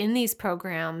that are in these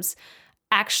programs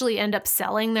actually end up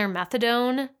selling their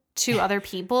methadone to other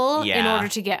people in order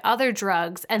to get other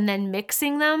drugs and then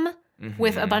mixing them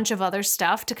with a bunch of other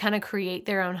stuff to kind of create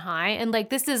their own high. And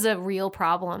this is a real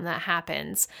problem that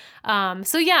happens.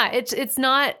 So yeah, it's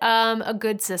not a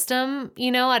good system.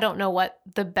 I don't know what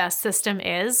the best system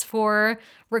is for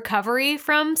recovery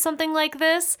from something like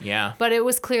this. Yeah. But it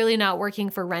was clearly not working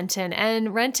for Renton.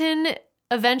 And Renton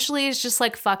eventually is just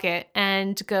like, fuck it,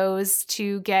 and goes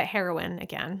to get heroin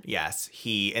again. Yes.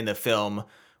 In the film,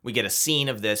 we get a scene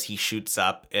of this. He shoots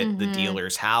up at the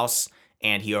dealer's house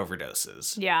and he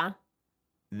overdoses. Yeah.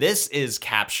 This is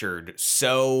captured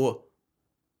so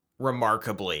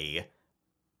remarkably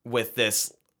with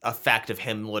this effect of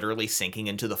him literally sinking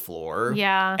into the floor.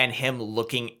 Yeah. And him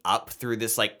looking up through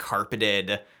this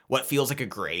carpeted, what feels like a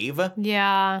grave.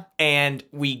 Yeah. And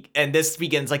this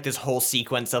begins this whole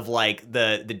sequence of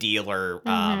the dealer,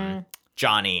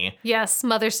 Johnny. Yes,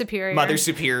 Mother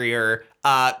Superior.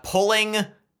 Pulling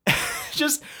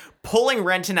just pulling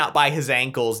Renton out by his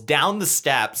ankles down the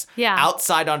steps,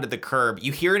 outside onto the curb.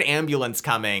 You hear an ambulance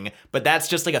coming, but that's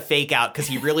just a fake out because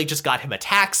he really just got him a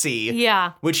taxi,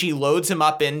 which he loads him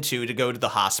up into to go to the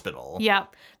hospital.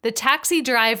 Yep. The taxi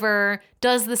driver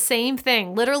does the same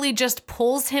thing, literally just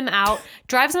pulls him out,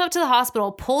 drives him up to the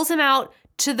hospital, pulls him out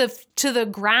to the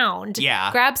ground,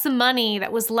 grabs the money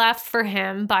that was left for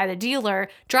him by the dealer,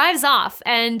 drives off,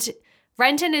 and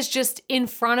Renton is just in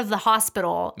front of the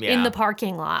hospital in the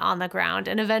parking lot on the ground.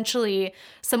 And eventually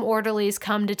some orderlies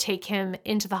come to take him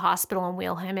into the hospital and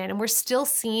wheel him in. And we're still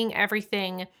seeing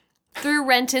everything through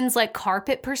Renton's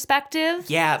carpet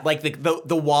perspective. Yeah,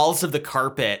 the walls of the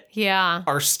carpet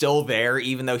are still there,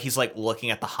 even though he's looking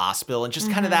at the hospital, and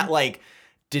just kind of that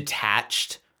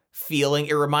detached feeling.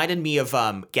 It reminded me of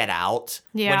Get Out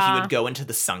when he would go into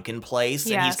the sunken place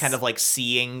and he's kind of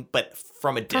seeing but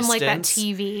from a distance. From like that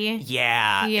TV.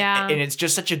 Yeah. Yeah. And it's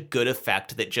just such a good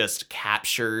effect that just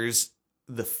captures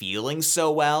the feeling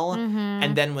so well. Mm-hmm.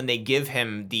 And then when they give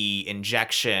him the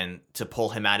injection to pull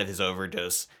him out of his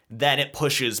overdose, then it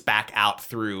pushes back out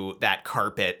through that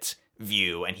carpet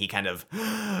view and he kind of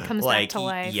comes like, back to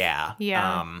life. Yeah.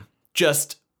 Yeah.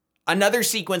 Just another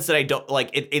sequence that I don't like,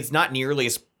 it's not nearly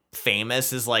as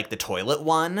famous as like the toilet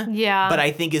one. Yeah. But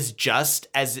I think is just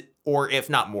as, or if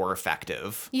not more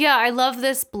effective. Yeah, I love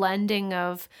this blending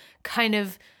of kind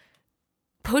of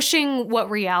pushing what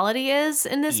reality is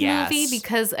in this movie,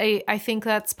 because I think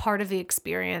that's part of the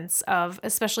experience of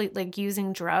especially like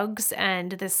using drugs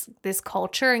and this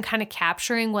culture and kind of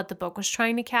capturing what the book was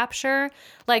trying to capture.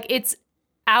 Like it's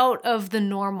out of the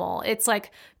normal. It's like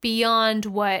beyond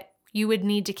what you would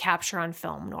need to capture on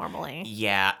film normally.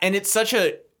 Yeah, and it's such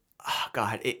a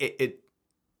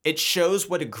it shows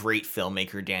what a great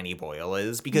filmmaker Danny Boyle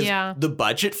is, because the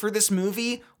budget for this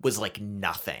movie was like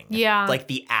nothing. Yeah. Like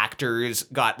the actors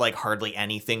got like hardly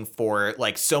anything for it.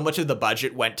 Like so much of the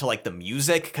budget went to like the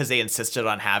music because they insisted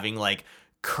on having like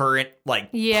current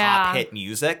like pop hit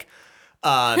music.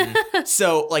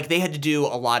 So like they had to do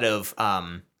a lot of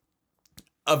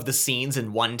the scenes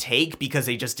in one take because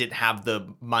they just didn't have the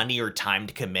money or time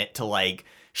to commit to like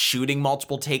shooting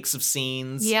multiple takes of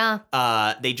scenes. Yeah.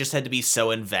 They just had to be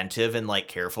so inventive and like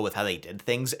careful with how they did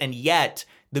things. And yet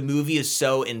the movie is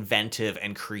so inventive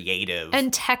and creative.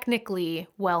 And technically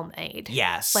well made.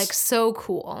 Yes. Like so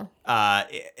cool.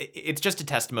 It's just a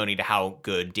testimony to how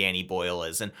good Danny Boyle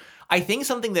is. And I think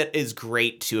something that is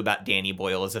great too about Danny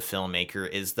Boyle as a filmmaker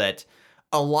is that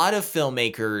a lot of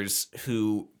filmmakers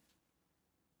who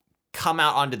come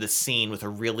out onto the scene with a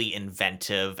really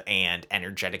inventive and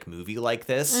energetic movie like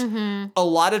this, a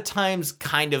lot of times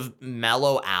kind of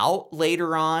mellow out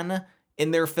later on in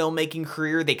their filmmaking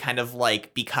career. They kind of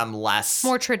like become less...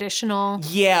 More traditional.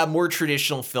 Yeah, more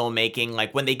traditional filmmaking.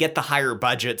 Like when they get the higher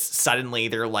budgets, suddenly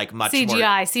they're like much more...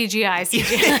 CGI.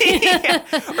 Yeah.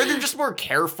 Or they're just more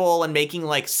careful and making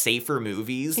like safer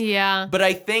movies. Yeah. But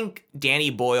I think Danny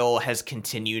Boyle has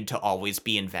continued to always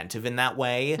be inventive in that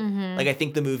way. Like I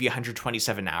think the movie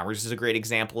 127 Hours is a great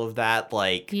example of that.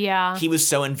 Like he was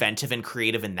so inventive and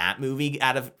creative in that movie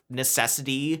out of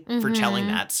necessity for telling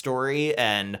that story.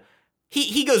 And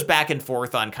he goes back and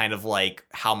forth on kind of like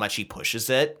how much he pushes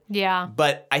it. Yeah.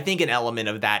 But I think an element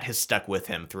of that has stuck with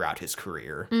him throughout his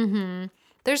career.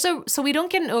 So we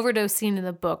don't get an overdose scene in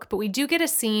the book, but we do get a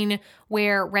scene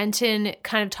where Renton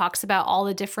kind of talks about all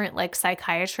the different like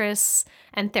psychiatrists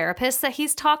and therapists that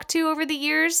he's talked to over the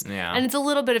years. Yeah. And it's a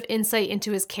little bit of insight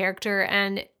into his character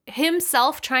and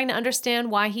himself trying to understand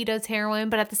why he does heroin,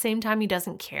 but at the same time, he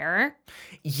doesn't care.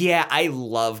 Yeah, I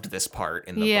loved this part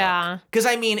in the book. Because,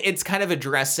 I mean, it's kind of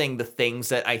addressing the things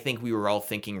that I think we were all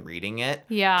thinking reading it.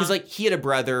 Yeah. Because, like, he had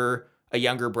a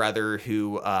younger brother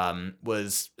who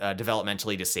was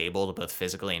developmentally disabled, both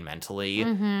physically and mentally,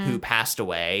 who passed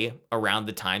away around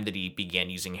the time that he began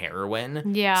using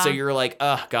heroin. Yeah. So you're like,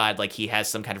 oh, God, like he has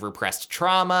some kind of repressed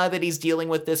trauma that he's dealing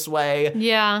with this way.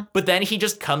 Yeah. But then he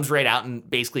just comes right out and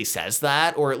basically says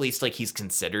that, or at least like he's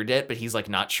considered it, but he's like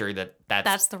not sure that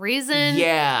that's the reason.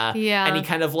 Yeah. Yeah. And he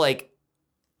kind of like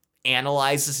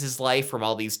analyzes his life from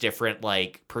all these different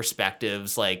like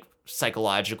perspectives, like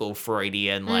psychological,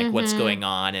 Freudian, like what's going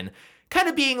on, and kind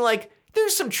of being like,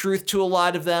 there's some truth to a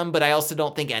lot of them, but I also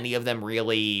don't think any of them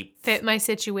really fit my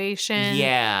situation.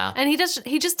 Yeah. And he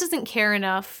just doesn't care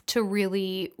enough to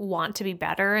really want to be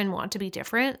better and want to be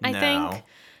different, I think.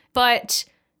 But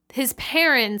his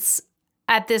parents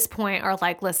at this point are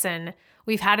like, listen,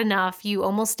 we've had enough. You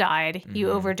almost died.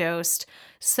 You overdosed.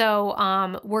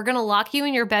 So we're going to lock you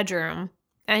in your bedroom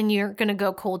and you're going to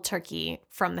go cold turkey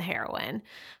from the heroin.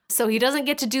 So he doesn't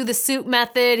get to do the soup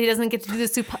method. He doesn't get to do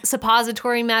the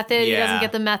suppository method. Yeah. He doesn't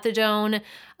get the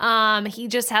methadone. He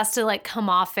just has to like come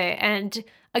off it. And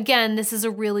again, this is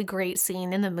a really great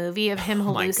scene in the movie of him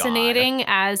hallucinating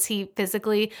as he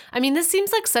physically, I mean, this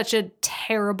seems like such a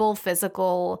terrible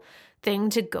physical thing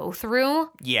to go through.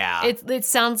 Yeah. It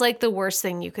sounds like the worst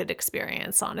thing you could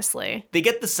experience, honestly. They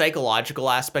get the psychological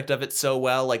aspect of it so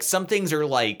well. Like some things are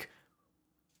like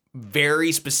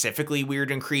very specifically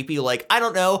weird and creepy, like, I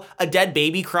don't know, a dead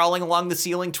baby crawling along the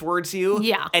ceiling towards you.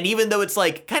 Yeah. And even though it's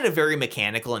like kind of very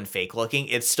mechanical and fake looking,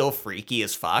 it's still freaky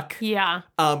as fuck. Yeah.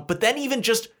 But then even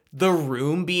just the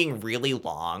room being really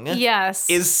long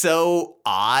is so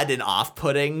odd and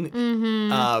off-putting.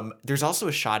 There's also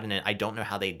a shot in it, I don't know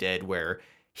how they did, where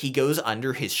he goes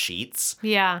under his sheets.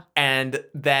 Yeah. And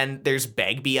then there's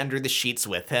Begbie under the sheets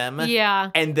with him. Yeah.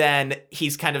 And then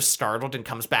he's kind of startled and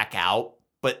comes back out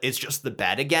but it's just the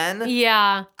bed again.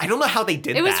 Yeah. I don't know how they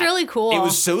did that. It was really cool. It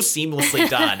was so seamlessly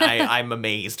done. I'm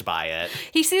amazed by it.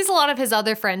 He sees a lot of his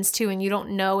other friends too, and you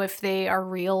don't know if they are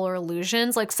real or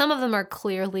illusions. Like some of them are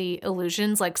clearly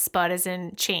illusions, like Spud is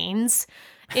in chains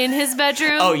in his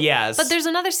bedroom. Oh, yes. But there's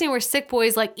another scene where Sick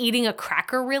Boy's like eating a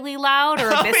cracker really loud or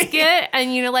a biscuit.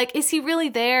 And like, is he really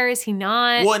there? Is he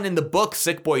not? Well, and in the book,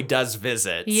 Sick Boy does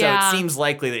visit. Yeah. So it seems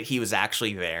likely that he was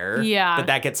actually there. Yeah. But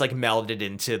that gets like melded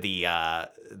into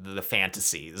the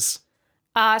fantasies.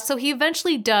 So he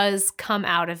eventually does come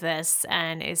out of this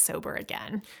and is sober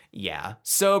again. Yeah.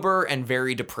 Sober and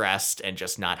very depressed and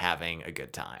just not having a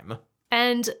good time.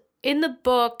 And in the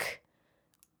book,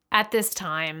 at this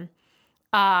time,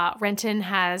 Renton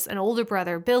has an older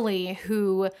brother, Billy,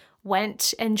 who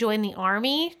went and joined the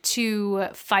army to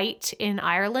fight in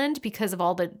Ireland because of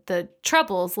all the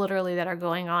troubles literally that are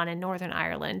going on in Northern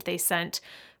Ireland. They sent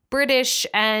British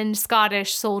and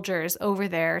Scottish soldiers over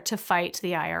there to fight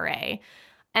the IRA.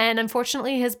 And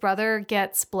unfortunately, his brother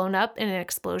gets blown up in an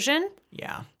explosion.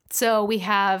 Yeah. So we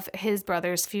have his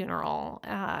brother's funeral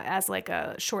as like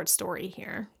a short story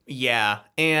here. Yeah.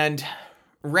 And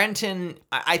Renton,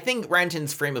 I think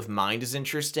Renton's frame of mind is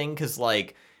interesting because,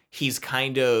 like, he's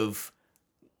kind of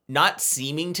not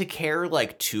seeming to care,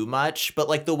 like, too much, but,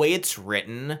 like, the way it's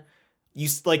written,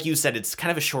 like you said, it's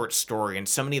kind of a short story, and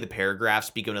so many of the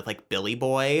paragraphs begin with, like, Billy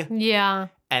Boy. Yeah.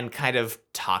 And kind of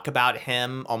talk about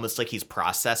him almost like he's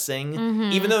processing,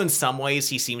 even though in some ways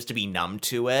he seems to be numb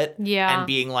to it. Yeah. And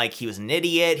being like, he was an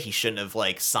idiot, he shouldn't have,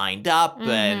 like, signed up,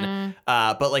 and,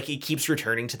 but, like, he keeps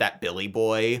returning to that Billy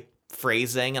Boy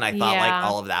phrasing, and I thought like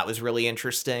all of that was really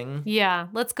interesting. Yeah,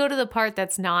 let's go to the part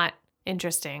that's not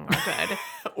interesting or good.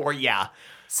 Or yeah.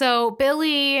 So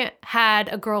Billy had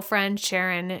a girlfriend,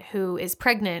 Sharon, who is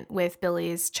pregnant with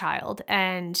Billy's child,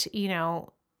 and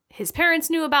his parents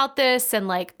knew about this, and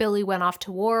like Billy went off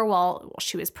to war while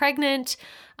she was pregnant,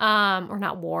 or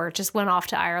not war, just went off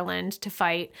to Ireland to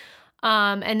fight.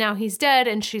 And now he's dead,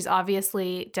 and she's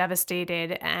obviously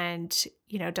devastated and,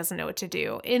 doesn't know what to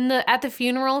do. At the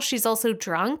funeral, she's also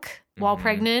drunk while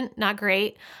pregnant. Not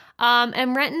great.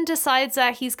 And Renton decides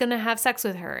that he's going to have sex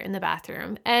with her in the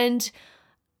bathroom. And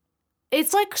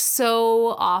it's like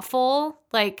so awful.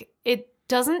 Like it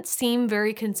doesn't seem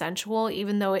very consensual,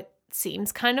 even though it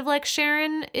seems kind of like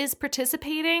Sharon is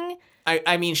participating.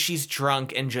 I mean, she's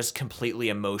drunk and just completely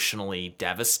emotionally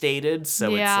devastated.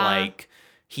 So it's like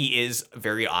he is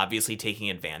very obviously taking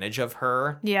advantage of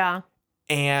her. Yeah.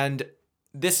 And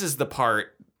this is the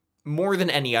part, more than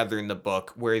any other in the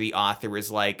book, where the author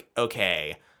is like,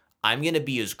 okay, I'm going to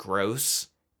be as gross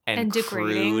and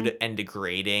crude and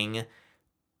degrading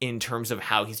in terms of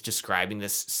how he's describing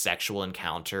this sexual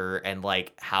encounter and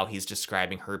like how he's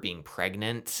describing her being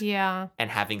pregnant. Yeah. And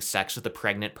having sex with a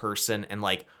pregnant person and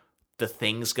like the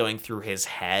things going through his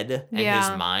head and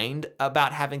his mind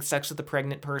about having sex with a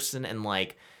pregnant person. And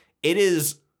like, it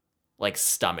is like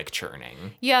stomach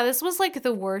churning. Yeah, this was like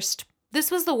the worst. This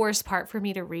was the worst part for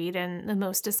me to read and the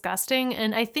most disgusting.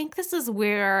 And I think this is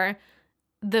where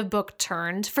the book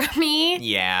turned for me.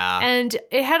 Yeah. And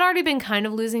it had already been kind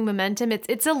of losing momentum.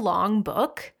 It's a long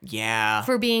book. Yeah.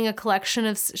 For being a collection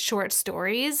of short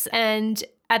stories. And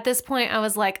at this point, I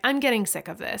was like, I'm getting sick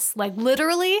of this. Like,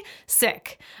 literally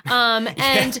sick.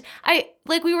 And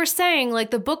like we were saying,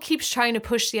 like the book keeps trying to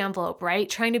push the envelope, right?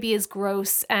 Trying to be as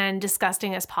gross and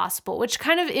disgusting as possible, which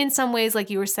kind of in some ways, like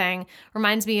you were saying,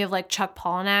 reminds me of like Chuck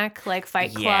Palahniuk, like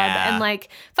Fight Club. And like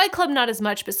Fight Club, not as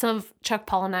much, but some of Chuck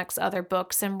Palahniuk's other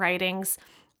books and writings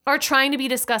are trying to be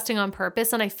disgusting on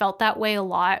purpose. And I felt that way a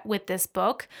lot with this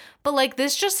book. But like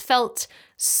this just felt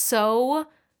so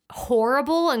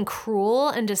horrible and cruel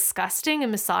and disgusting and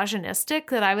misogynistic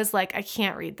that I was like, I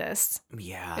can't read this.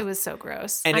 Yeah. It was so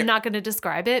gross. And I'm not going to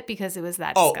describe it because it was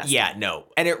that disgusting. Oh, yeah, no.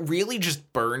 And it really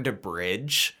just burned a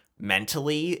bridge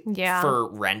mentally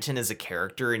for Renton as a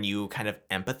character and you kind of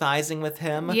empathizing with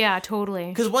him. Yeah, totally.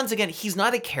 Because once again, he's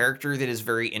not a character that is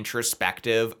very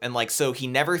introspective. And like, so he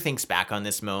never thinks back on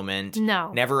this moment.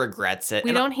 No. Never regrets it.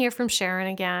 We don't hear from Sharon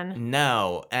again.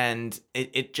 No. And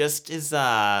it just is,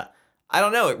 I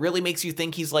don't know. It really makes you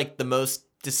think he's like the most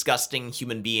disgusting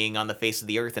human being on the face of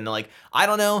the earth. And like, I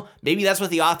don't know, maybe that's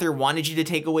what the author wanted you to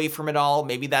take away from it all.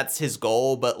 Maybe that's his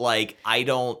goal, but like, I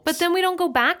don't. But then we don't go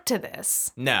back to this.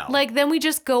 No. Like, then we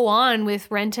just go on with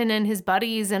Renton and his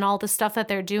buddies and all the stuff that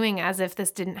they're doing as if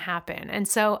this didn't happen. And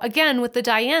so again, with the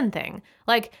Diane thing,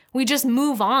 like we just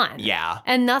move on. Yeah.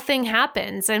 And nothing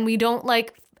happens. And we don't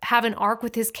like have an arc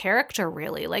with his character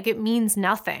really. Like it means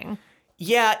nothing.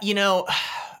 Yeah.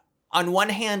 On one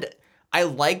hand, I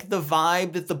like the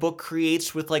vibe that the book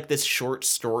creates with like this short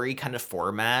story kind of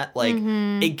format. Like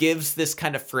it gives this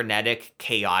kind of frenetic,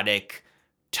 chaotic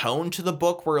tone to the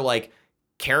book where like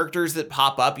characters that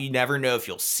pop up, you never know if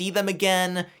you'll see them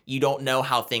again. You don't know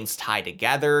how things tie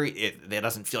together. It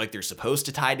doesn't feel like they're supposed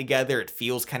to tie together. It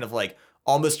feels kind of like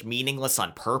almost meaningless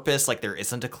on purpose. Like there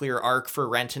isn't a clear arc for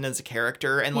Renton as a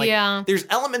character. And like there's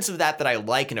elements of that I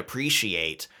like and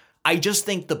appreciate. I just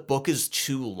think the book is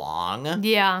too long.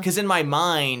 Yeah. Because in my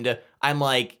mind, I'm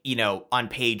like, you know, on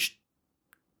page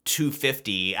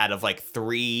 250 out of like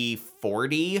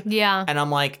 340. Yeah. And I'm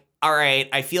like, all right,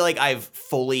 I feel like I've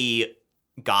fully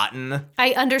gotten.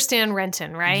 I understand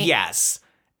Renton, right? Yes.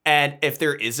 And if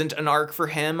there isn't an arc for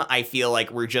him, I feel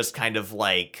like we're just kind of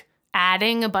like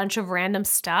adding a bunch of random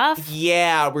stuff.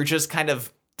 Yeah, we're just kind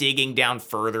of digging down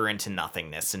further into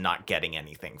nothingness and not getting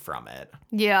anything from it.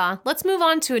 Yeah. Let's move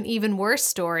on to an even worse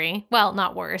story. Well,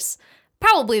 not worse.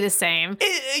 Probably the same.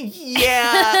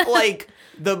 Yeah, like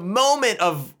the moment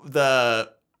of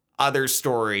the other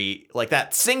story, like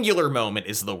that singular moment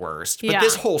is the worst. But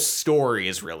this whole story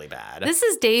is really bad. This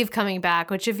is Dave coming back,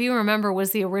 which if you remember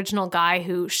was the original guy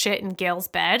who shit in Gail's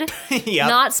bed. Yep.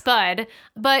 Not Spud.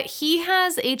 But he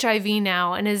has HIV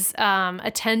now and is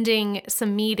attending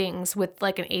some meetings with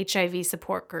like an HIV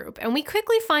support group. And we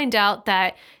quickly find out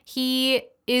that he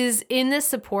is in this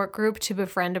support group to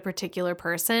befriend a particular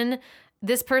person.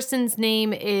 This person's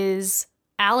name is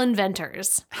Alan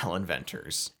Venters. Alan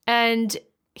Venters. And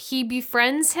he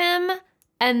befriends him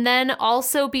and then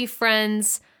also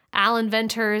befriends Alan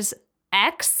Venters'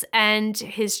 ex and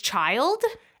his child.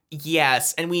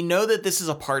 Yes, and we know that this is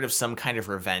a part of some kind of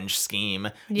revenge scheme.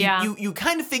 Yeah. You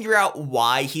kind of figure out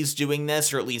why he's doing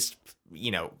this, or at least,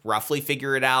 you know, roughly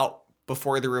figure it out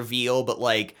before the reveal. But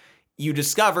like, you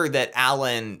discover that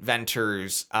Alan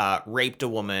Venters raped a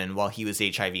woman while he was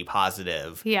HIV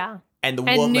positive. Yeah. And the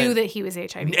woman knew that he was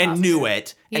HIV positive. And knew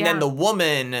it. And Yeah. then the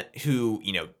woman who,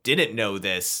 you know, didn't know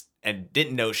this and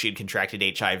didn't know she had contracted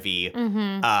HIV,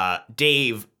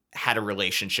 Dave had a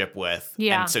relationship with.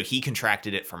 Yeah. And so he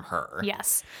contracted it from her.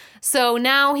 Yes. So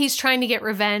now he's trying to get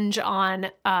revenge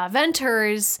on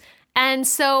Venters. And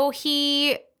so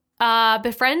he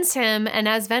befriends him. And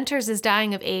as Venters is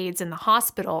dying of AIDS in the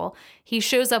hospital, he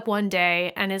shows up one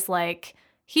day and is like,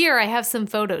 here, I have some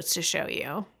photos to show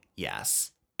you. Yes.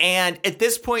 And at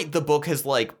this point, the book has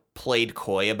like played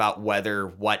coy about whether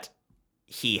what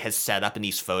he has set up in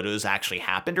these photos actually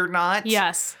happened or not.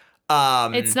 Yes.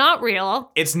 It's not real.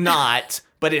 It's not,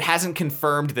 but it hasn't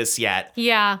confirmed this yet.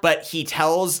 Yeah. But he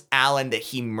tells Alan that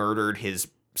he murdered his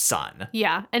son.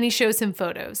 Yeah. And he shows him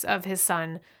photos of his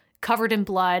son covered in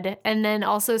blood, and then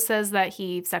also says that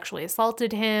he sexually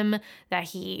assaulted him, that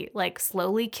he like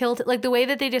slowly killed it. Like the way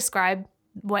that they describe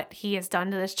what he has done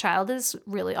to this child is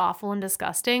really awful and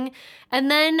disgusting.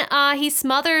 And then he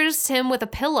smothers him with a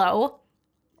pillow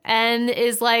and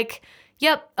is like,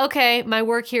 yep, okay, my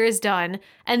work here is done.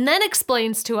 And then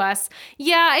explains to us,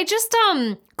 yeah, I just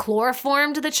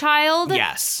chloroformed the child.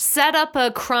 Yes. Set up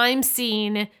a crime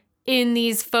scene in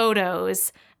these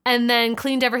photos and then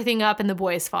cleaned everything up and the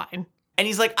boy is fine. And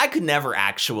he's like, I could never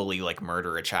actually like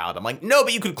murder a child. I'm like, no,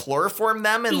 but you could chloroform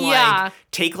them and like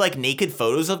take like naked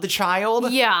photos of the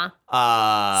child. Yeah.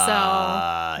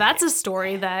 So that's a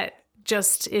story that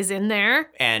just is in there.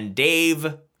 And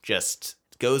Dave just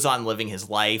goes on living his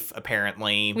life,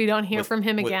 apparently. We don't hear from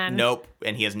him again. Nope.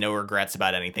 And he has no regrets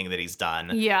about anything that he's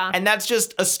done. Yeah. And that's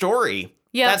just a story.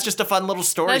 Yeah. That's just a fun little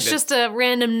story. That's just a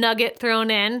random nugget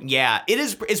thrown in. Yeah.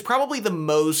 It's probably the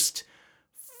most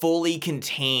fully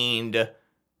contained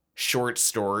short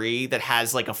story that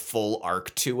has like a full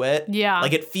arc to it. Yeah.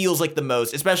 Like it feels like the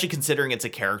most, especially considering it's a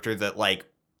character that like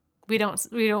we don't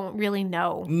really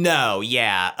know. No,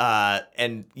 yeah.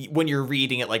 And when you're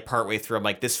reading it like partway through, I'm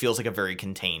like, this feels like a very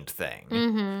contained thing.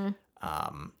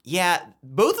 Mm-hmm. Yeah,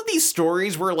 both of these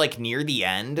stories were like near the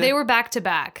end. They were back to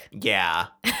back. Yeah.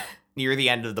 Near the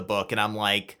end of the book, and I'm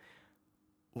like,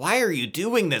 why are you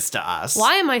doing this to us?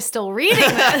 Why am I still reading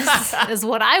this? Is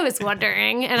what I was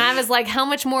wondering. And I was like, how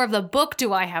much more of the book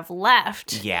do I have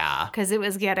left? Yeah. Because it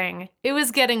was getting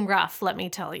rough, let me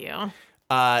tell you.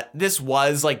 This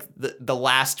was like the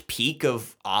last peak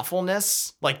of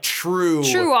awfulness, like true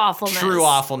awfulness. True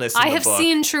awfulness. I have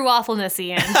seen true awfulness,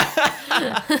 Ian.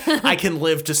 I can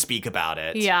live to speak about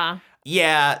it. Yeah.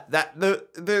 Yeah.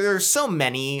 There's so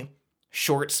many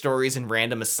short stories and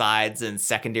random asides and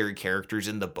secondary characters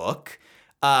in the book.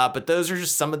 But those are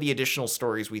just some of the additional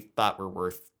stories we thought were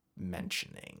worth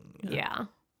mentioning. Yeah.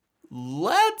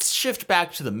 let's shift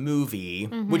back to the movie,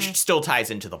 Mm-hmm. which still ties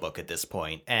into the book at this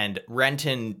point. And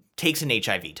Renton takes an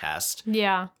HIV test.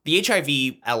 Yeah. The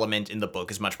HIV element in the book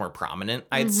is much more prominent,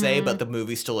 I'd say, Mm-hmm. but the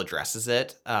movie still addresses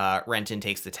it. Renton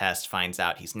takes the test, finds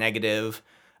out he's negative,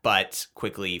 but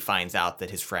quickly finds out that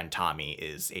his friend Tommy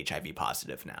is HIV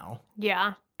positive now.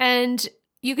 Yeah. And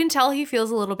you can tell he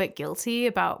feels a little bit guilty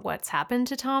about what's happened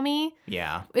to Tommy.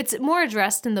 Yeah. It's more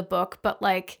addressed in the book, but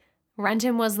like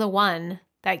Renton was the one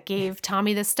that gave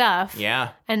Tommy the stuff. Yeah.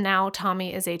 And now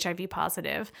Tommy is HIV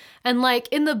positive. And like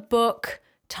in the book,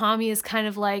 Tommy is kind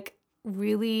of like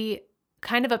really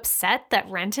kind of upset that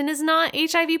Renton is not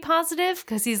HIV positive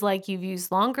because he's like, you've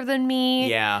used longer than me.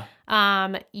 Yeah.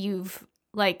 You've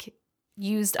like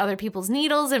used other people's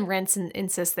needles, and Renton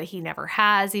insists that he never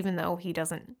has, even though he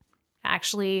doesn't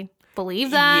actually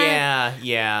believe that. Yeah.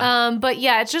 Yeah. But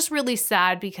yeah, it's just really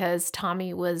sad because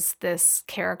Tommy was this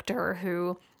character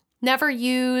who never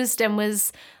used and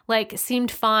was like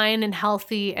seemed fine and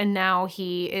healthy, and now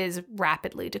he is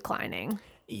rapidly declining.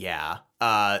 Yeah.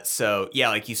 So yeah,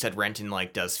 like you said, Renton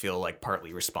like does feel like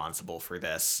partly responsible for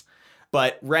this.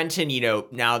 But Renton,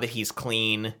 now that he's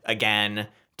clean again,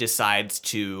 decides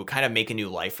to kind of make a new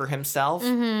life for himself.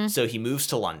 Mm-hmm. So he moves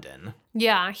to London.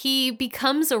 Yeah, he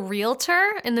becomes a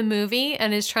realtor in the movie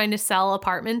and is trying to sell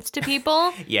apartments to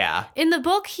people. Yeah. In the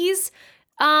book, he's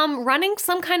running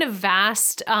some kind of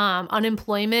vast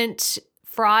unemployment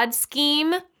fraud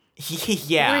scheme.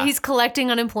 Yeah. Where he's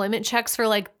collecting unemployment checks for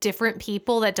like different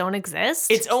people that don't exist.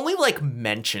 It's only like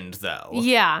mentioned though.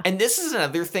 Yeah. And this is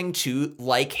another thing too,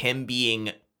 like him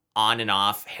being on and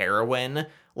off heroin,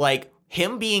 like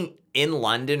him being in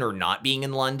London or not being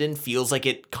in London feels like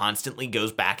it constantly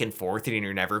goes back and forth and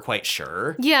you're never quite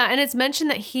sure. Yeah, and it's mentioned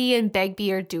that he and Begbie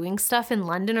are doing stuff in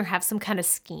London or have some kind of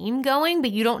scheme going,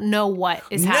 but you don't know what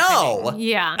is happening.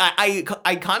 Yeah.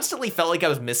 I constantly felt like I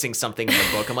was missing something in the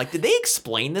book. I'm like, did they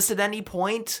explain this at any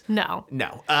point? No.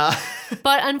 No.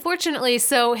 But unfortunately,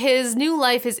 so his new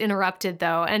life is interrupted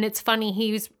though, and it's funny,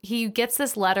 he gets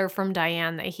this letter from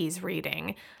Diane that he's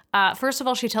reading. First of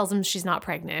all, she tells him she's not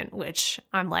pregnant, which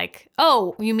I'm like,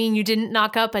 oh, you mean you didn't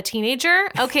knock up a teenager?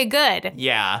 Okay, good.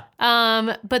 Yeah.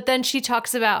 But then she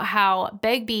talks about how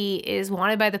Begbie is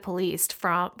wanted by the police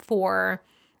for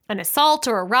an assault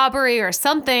or a robbery or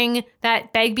something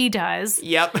that Begbie does.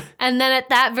 Yep. And then at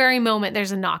that very moment,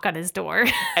 there's a knock on his door.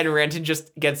 And Renton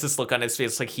just gets this look on his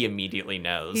face like he immediately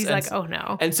knows. He's like, oh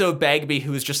no. And so Begbie,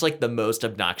 who is just like the most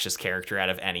obnoxious character out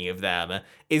of any of them,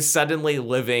 is suddenly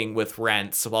living with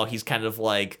Rents while he's kind of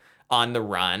like on the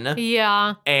run.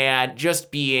 Yeah. And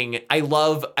just being, I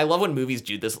love when movies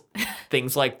do this,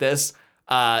 things like this.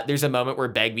 There's a moment where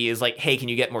Begbie is like, hey, can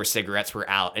you get more cigarettes? We're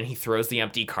out. And he throws the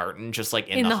empty carton just like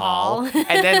in the hall.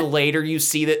 And then later you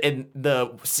see that in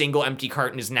the single empty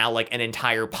carton is now like an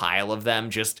entire pile of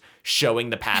them, just showing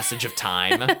the passage of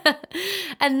time.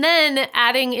 And then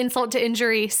adding insult to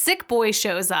injury, Sick Boy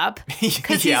shows up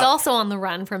because he's also on the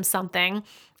run from something.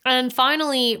 And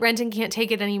finally, Renton can't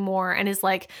take it anymore and is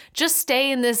like, just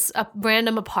stay in this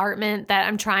random apartment that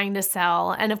I'm trying to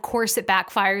sell. And of course, it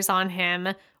backfires on him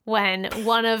when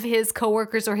one of his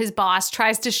coworkers or his boss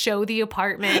tries to show the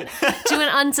apartment to an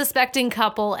unsuspecting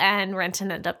couple, and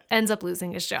Renton ends up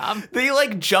losing his job. They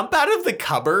like jump out of the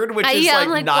cupboard, which is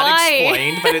like not why?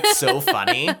 explained, but it's so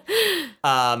funny.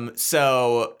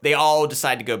 So they all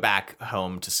decide to go back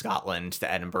home to Scotland,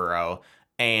 to Edinburgh.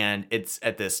 And it's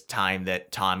at this time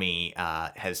that Tommy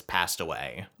has passed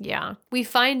away. Yeah. We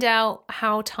find out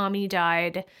how Tommy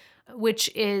died,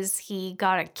 which is he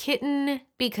got a kitten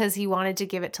because he wanted to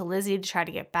give it to Lizzie to try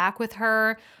to get back with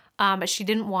her, but she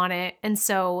didn't want it. And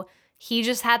so he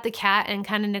just had the cat and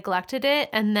kind of neglected it.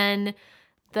 And then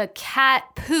the cat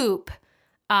poop,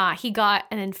 he got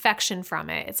an infection from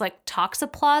it. It's like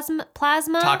toxoplasma?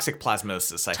 Toxic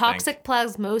plasmosis, I think. Toxic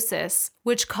plasmosis,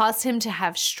 which caused him to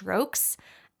have strokes.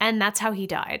 And that's how he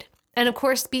died. And of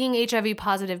course, being HIV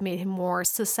positive made him more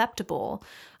susceptible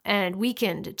and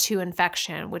weakened to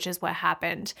infection, which is what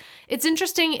happened. It's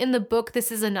interesting, in the book,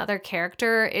 this is another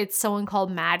character. It's someone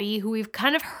called Maddie, who we've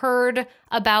kind of heard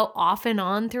about off and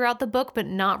on throughout the book, but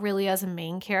not really as a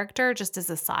main character, just as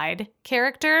a side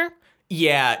character.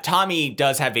 Yeah, Tommy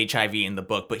does have HIV in the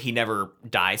book, but he never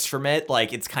dies from it.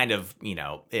 Like, it's kind of,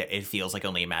 it feels like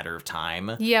only a matter of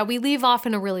time. Yeah, we leave off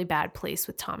in a really bad place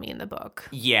with Tommy in the book.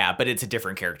 Yeah, but it's a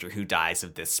different character who dies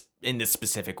in this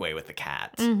specific way with the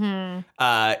cat. Mm-hmm.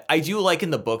 I do like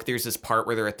in the book, there's this part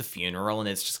where they're at the funeral and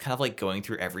it's just kind of like going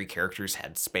through every character's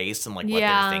headspace and like what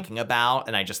they're thinking about.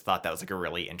 And I just thought that was like a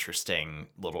really interesting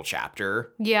little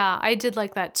chapter. Yeah, I did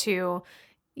like that too.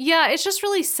 Yeah, it's just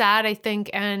really sad, I think.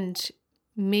 And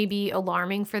maybe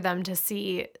alarming for them to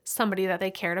see somebody that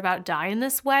they cared about die in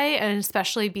this way, and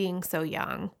especially being so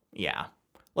young. Yeah.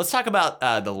 Let's talk about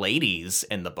the ladies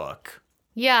in the book.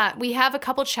 Yeah, we have a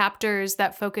couple chapters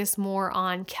that focus more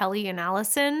on Kelly and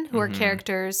Allison, who are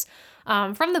characters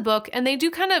from the book, and they do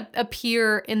kind of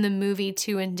appear in the movie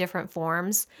too in different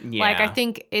forms. Yeah. Like, I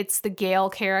think it's the Gale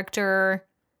character,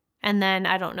 and then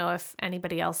I don't know if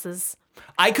anybody else is.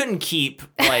 I couldn't keep,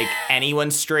 like,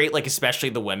 anyone straight, like, especially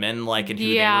the women, like, and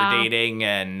who they were dating,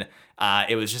 and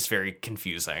it was just very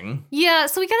confusing. Yeah,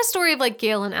 so we got a story of, like,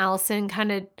 Gale and Allison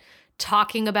kind of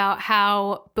talking about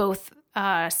how both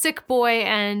Sick Boy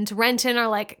and Renton are,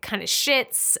 like, kind of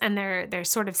shits, and they're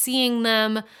sort of seeing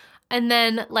them, and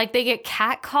then, like, they get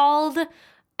catcalled,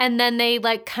 and then they,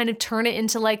 like, kind of turn it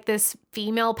into, like, this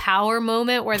female power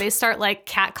moment where they start, like,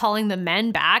 catcalling the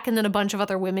men back, and then a bunch of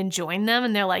other women join them,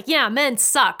 and they're like, yeah, men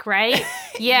suck, right?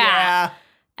 Yeah.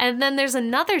 And then there's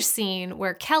another scene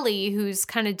where Kelly, who's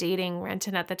kind of dating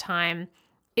Renton at the time,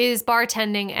 is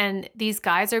bartending, and these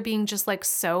guys are being just, like,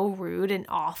 so rude and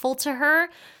awful to her.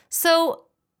 So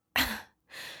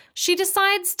she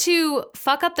decides to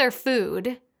fuck up their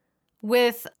food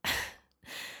with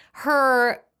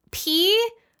her pee,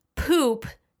 poop,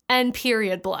 and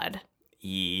period blood.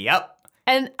 Yep.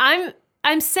 And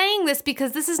I'm saying this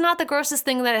because this is not the grossest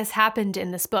thing that has happened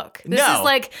in this book. This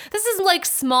is like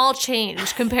small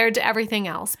change compared to everything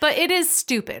else, but it is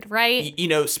stupid, right? You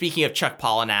know, speaking of Chuck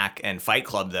Palahniuk and Fight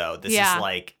Club, though, this is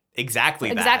like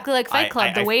exactly like Fight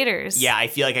Club, the waiters. Yeah, I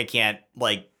feel like I can't,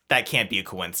 like, that can't be a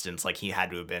coincidence. Like, he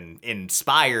had to have been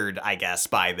inspired, I guess,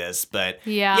 by this. But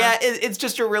yeah, it's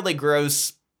just a really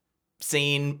gross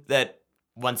scene that,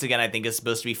 once again, I think is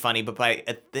supposed to be funny. But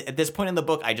at this point in the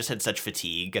book, I just had such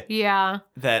fatigue. Yeah.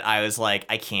 That I was like,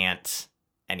 I can't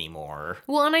anymore.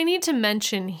 Well, and I need to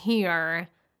mention here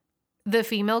the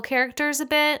female characters a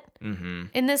bit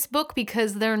in this book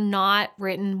because they're not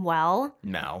written well.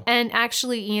 No. And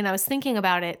actually, Ian, I was thinking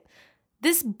about it.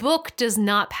 This book does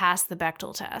not pass the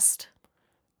Bechdel test.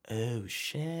 Oh,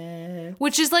 shit.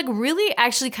 Which is, like, really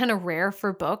actually kind of rare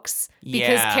for books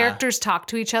because characters talk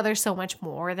to each other so much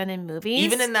more than in movies.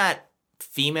 Even in that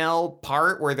female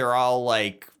part where they're all,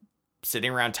 like,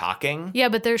 sitting around talking. Yeah,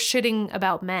 but they're shitting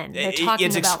about men. They're talking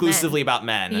it's about exclusively men. about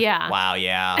men. Yeah. Wow,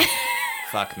 yeah.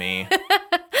 Fuck me.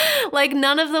 Like,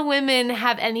 none of the women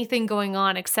have anything going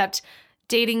on except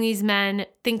dating these men,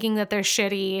 thinking that they're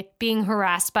shitty, being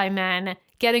harassed by men,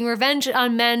 getting revenge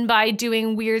on men by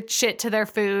doing weird shit to their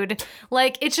food.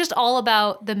 Like, it's just all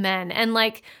about the men. And,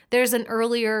 like, there's an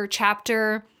earlier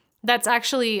chapter that's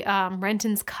actually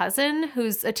Renton's cousin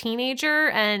who's a teenager.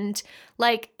 And,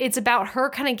 like, it's about her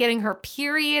kind of getting her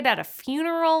period at a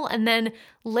funeral. And then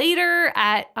later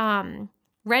at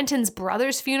Renton's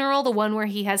brother's funeral, the one where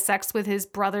he has sex with his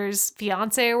brother's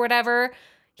fiance or whatever,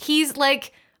 he's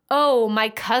like, oh, my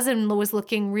cousin was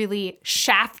looking really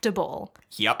shaftable,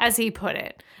 as he put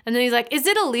it. And then he's like, is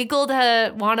it illegal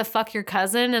to want to fuck your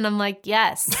cousin? And I'm like,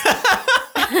 yes.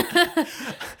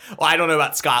 Well, I don't know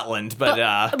about Scotland, but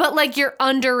like your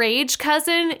underage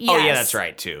cousin, yes. Oh, yeah, that's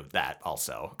right, too. That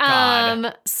also.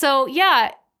 God. So,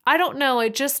 yeah, I don't know.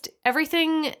 It just,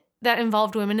 everything that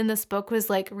involved women in this book was,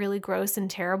 like, really gross and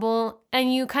terrible.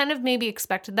 And you kind of maybe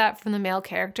expected that from the male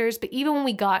characters. But even when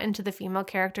we got into the female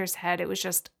character's head, it was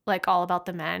just, like, all about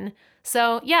the men.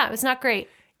 So, yeah, it was not great.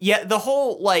 Yeah, the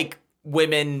whole, like,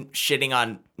 women shitting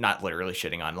on, not literally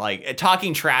shitting on, like,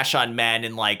 talking trash on men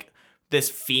and, like, this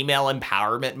female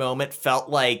empowerment moment felt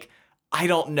like, I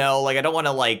don't know, like, I don't want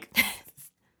to, like,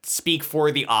 speak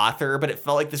for the author, but it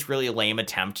felt like this really lame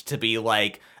attempt to be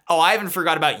like, oh, I haven't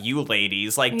forgot about you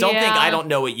ladies. Like, don't think I don't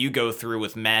know what you go through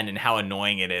with men and how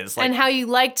annoying it is. Like, and how you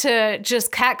like to just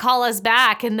catcall us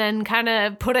back and then kind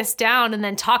of put us down and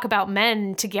then talk about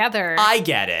men together. I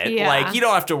get it. Yeah. Like, you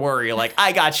don't have to worry. Like,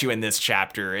 I got you in this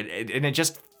chapter. And it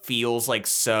just feels like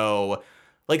so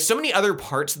many other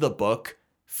parts of the book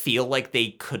feel like they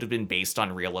could have been based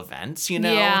on real events, you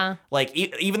know? Yeah. Like,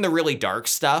 even the really dark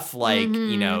stuff, like,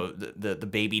 you know, the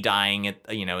baby dying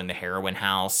at, you know, in the heroin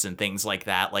house and things like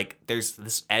that. Like, there's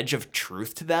this edge of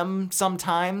truth to them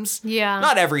sometimes. Yeah.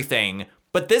 Not everything,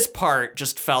 but this part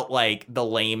just felt like the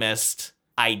lamest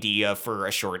idea for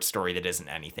a short story that isn't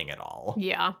anything at all.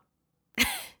 Yeah.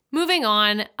 Moving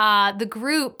on, the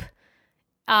group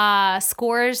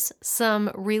scores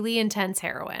some really intense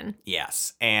heroin.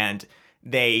 Yes, and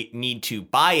they need to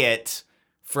buy it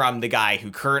from the guy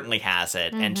who currently has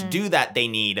it. And to do that, they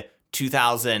need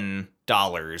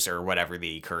 $2,000 or whatever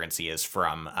the currency is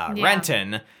from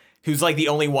Renton, who's like the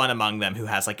only one among them who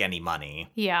has like any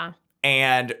money. Yeah.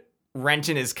 And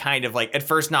Renton is kind of like at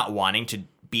first not wanting to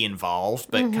be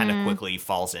involved, but kind of quickly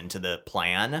falls into the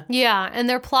plan. Yeah, and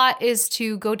their plot is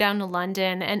to go down to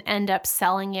London and end up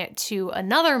selling it to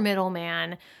another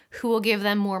middleman who will give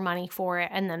them more money for it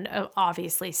and then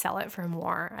obviously sell it for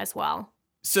more as well.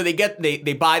 So they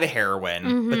buy the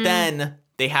heroin, but then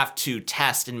they have to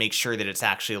test and make sure that it's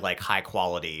actually like high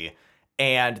quality.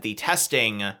 And the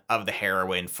testing of the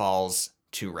heroin falls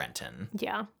to Renton.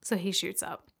 Yeah, so he shoots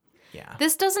up. Yeah.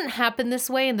 This doesn't happen this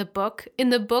way in the book. In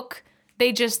the book,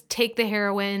 they just take the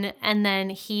heroin and then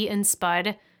he and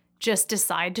Spud just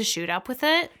decide to shoot up with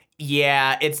it.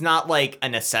 Yeah, it's not like a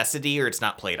necessity or it's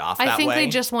not played off that way. I think they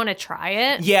just want to try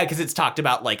it. Yeah, because it's talked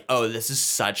about like, oh, this is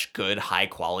such good, high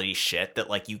quality shit that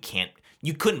like you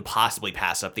couldn't possibly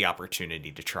pass up the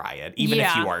opportunity to try it, even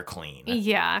if you are clean.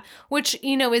 Yeah, which,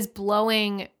 you know, is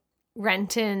blowing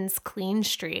Renton's clean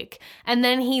streak. And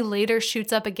then he later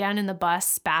shoots up again in the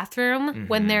bus bathroom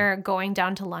when they're going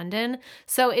down to London.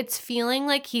 So it's feeling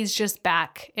like he's just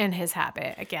back in his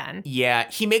habit again. Yeah,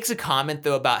 he makes a comment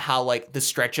though about how like the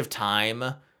stretch of time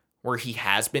where he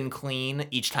has been clean,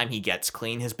 each time he gets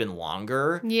clean has been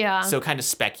longer. Yeah. So kind of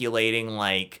speculating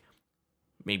like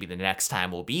maybe the next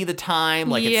time will be the time.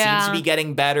 Like it seems to be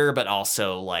getting better, but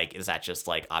also like, is that just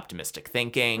like optimistic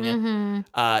thinking?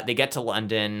 They get to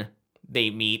London. They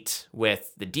meet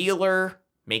with the dealer,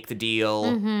 make the deal,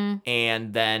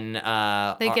 and then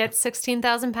they get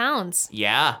 16,000 pounds.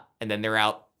 Yeah, and then they're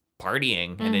out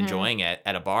partying and enjoying it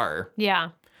at a bar. Yeah.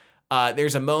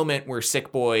 There's a moment where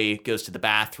Sick Boy goes to the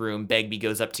bathroom, Begbie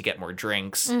goes up to get more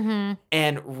drinks, and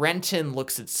Renton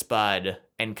looks at Spud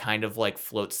and kind of like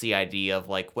floats the idea of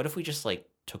like, what if we just like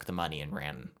took the money and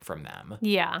ran from them?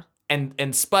 Yeah.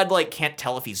 And Spud like can't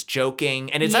tell if he's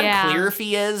joking, and it's unclear if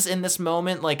he is in this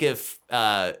moment, like if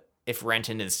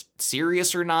Renton is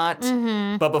serious or not.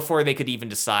 But before they could even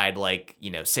decide, like,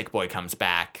 you know, Sick Boy comes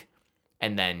back,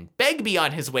 and then Begbie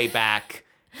on his way back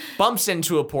bumps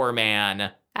into a poor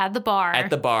man at the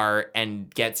bar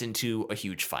and gets into a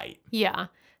huge fight. Yeah,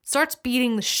 starts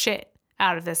beating the shit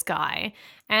out of this guy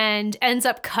and ends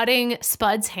up cutting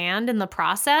Spud's hand in the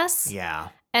process. Yeah,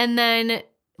 and then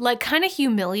like kind of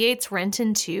humiliates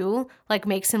Renton too, like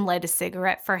makes him light a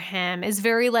cigarette for him, is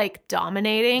very like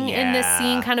dominating in this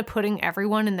scene, kind of putting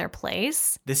everyone in their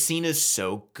place. The scene is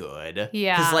so good.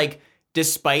 Yeah. Because like,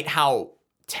 despite how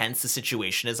tense the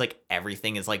situation is, like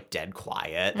everything is like dead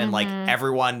quiet. And like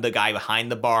everyone, the guy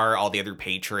behind the bar, all the other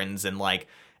patrons, and like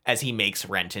as he makes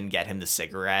Renton get him the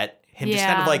cigarette, him just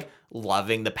kind of like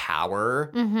loving the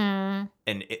power.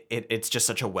 And it's just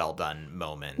such a well done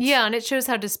moment. Yeah, and it shows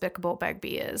how despicable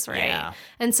Begbie is, right? Yeah.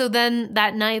 And so then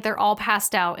that night they're all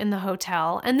passed out in the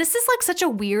hotel. And this is like such a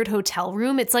weird hotel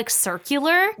room. It's like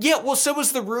circular. Yeah, well, so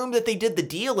was the room that they did the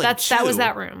deal in, too. That was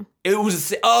that room. It was,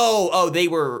 they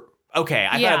were, okay,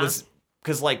 I thought it was,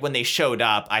 because like when they showed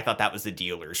up, I thought that was the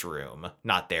dealer's room,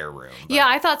 not their room. But. Yeah,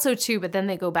 I thought so too, but then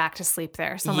they go back to sleep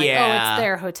there. So I'm like, oh, it's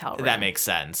their hotel room. That makes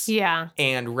sense. Yeah.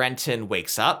 And Renton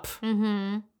wakes up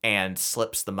and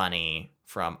slips the money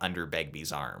from under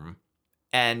Begbie's arm.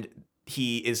 And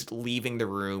he is leaving the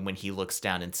room when he looks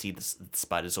down and sees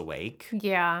Spud is awake.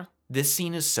 Yeah. This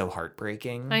scene is so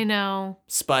heartbreaking. I know.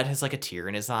 Spud has like a tear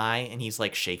in his eye and he's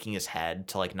like shaking his head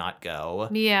to like not go.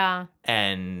 Yeah.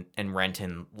 And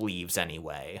Renton leaves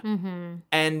anyway.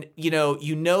 And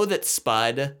you know that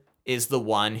Spud is the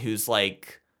one who's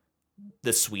like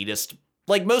the sweetest,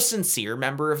 like most sincere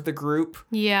member of the group.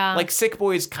 Yeah. Like Sick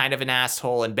Boy's kind of an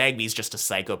asshole and Begbie's just a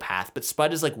psychopath, but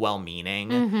Spud is like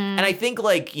well-meaning. And I think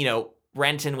like, you know,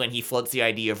 Renton, when he floats the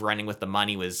idea of running with the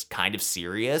money, was kind of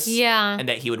serious. Yeah. And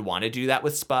that he would want to do that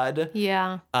with Spud.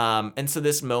 Yeah. And so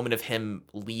this moment of him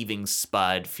leaving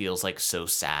Spud feels like so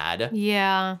sad.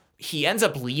 Yeah. He ends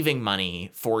up leaving money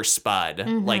for Spud,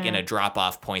 like in a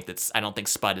drop-off point that's I don't think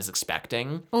Spud is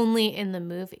expecting. Only in the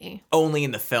movie. Only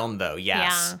in the film, though,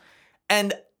 yes. Yeah.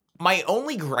 And my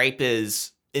only gripe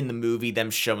is in the movie them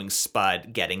showing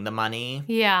Spud getting the money.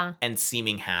 Yeah. And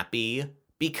seeming happy,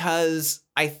 because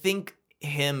I think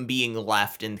him being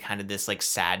left in kind of this like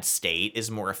sad state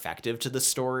is more effective to the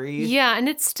story. Yeah, and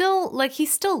it's still like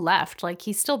he's still left, like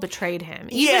he still betrayed him.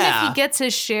 Even if he gets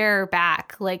his share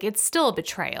back, like it's still a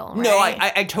betrayal. Right? No,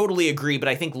 I totally agree, but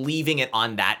I think leaving it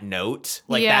on that note,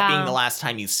 like that being the last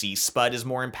time you see Spud, is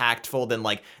more impactful than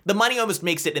like the money almost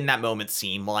makes it in that moment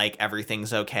seem like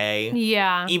everything's okay.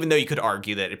 Yeah. Even though you could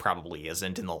argue that it probably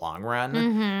isn't in the long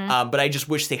run. But I just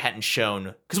wish they hadn't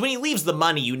shown, because when he leaves the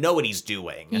money, you know what he's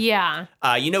doing. Yeah.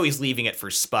 He's leaving it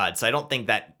for Spud, so I don't think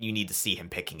that you need to see him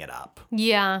picking it up.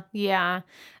 Yeah.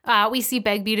 We see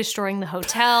Begbie destroying the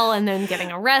hotel and then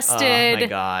getting arrested. Oh my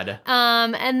God.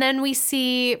 And then we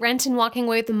see Renton walking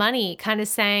away with the money, kind of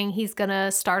saying he's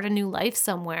gonna start a new life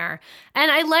somewhere.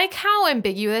 And I like how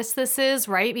ambiguous this is,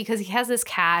 right? Because he has this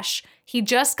cash. He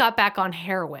just got back on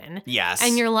heroin. Yes.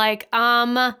 And you're like,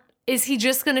 is he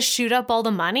just gonna shoot up all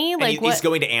the money? And like what? He's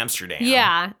going to Amsterdam.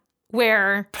 Yeah.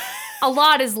 Where a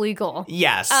lot is legal.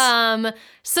 Yes.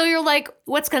 So you're like,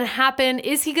 what's going to happen?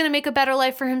 Is he going to make a better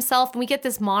life for himself? And we get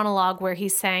this monologue where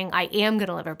he's saying, I am going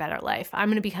to live a better life. I'm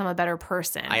going to become a better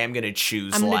person. I am going to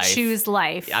choose I'm life. going to choose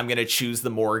life. I'm going to choose the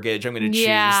mortgage. I'm going to choose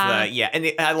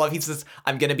And I love, he says,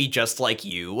 I'm going to be just like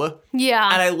you. Yeah.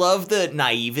 And I love the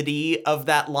naivety of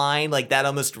that line. Like, that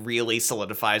almost really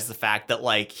solidifies the fact that,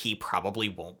 like, he probably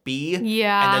won't be.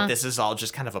 Yeah. And that this is all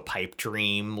just kind of a pipe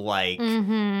dream, like,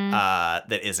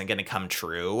 that isn't going to come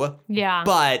true. Yeah.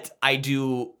 But I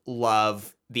do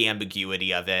love the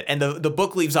ambiguity of it. And the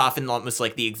book leaves off in almost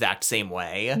like the exact same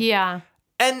way. Yeah.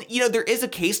 And, there is a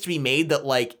case to be made that,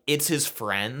 like, it's his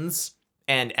friends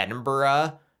and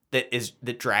Edinburgh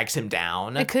that drags him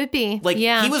down. It could be. Like,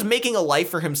 yeah. he was making a life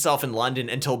for himself in London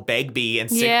until Begbie and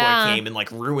Sick Boy came and,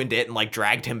 like, ruined it and, like,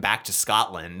 dragged him back to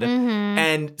Scotland.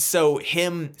 And so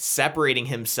him separating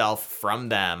himself from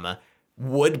them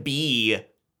would be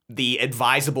the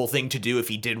advisable thing to do if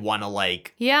he did want to,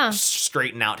 like,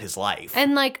 straighten out his life.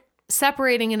 And, like,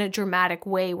 separating in a dramatic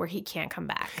way where he can't come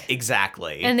back.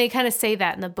 Exactly. And they kind of say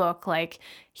that in the book, like,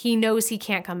 he knows he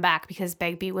can't come back because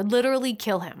Begbie would literally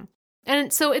kill him.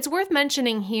 And so it's worth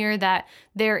mentioning here that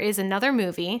there is another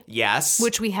movie. Yes.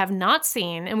 Which we have not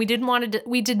seen, and we did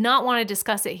not want to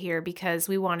discuss it here because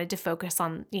we wanted to focus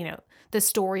on, the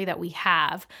story that we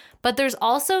have. But there's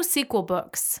also sequel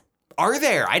books. Are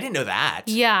there? I didn't know that.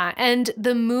 Yeah, and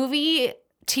the movie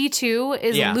T2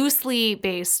 is loosely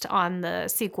based on the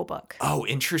sequel book. Oh,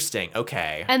 interesting.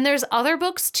 Okay. And there's other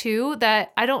books too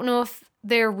that I don't know if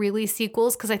they're really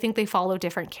sequels because I think they follow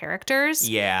different characters.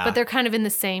 Yeah. But they're kind of in the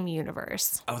same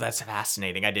universe. Oh, that's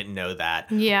fascinating. I didn't know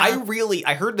that. Yeah.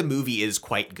 I heard the movie is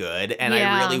quite good, and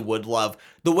I really would love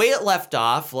the way it left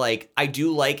off. Like, I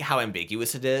do like how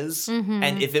ambiguous it is.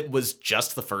 And if it was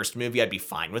just the first movie, I'd be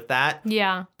fine with that.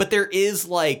 Yeah. But there is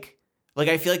like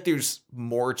I feel like there's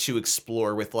more to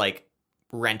explore with, like,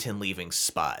 Renton leaving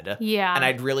Spud. Yeah. And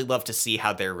I'd really love to see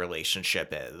how their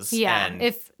relationship is. Yeah. And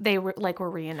if they were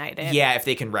reunited. Yeah, if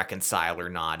they can reconcile or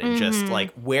not. And just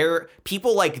like where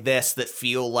people like this that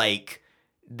feel like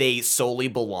they solely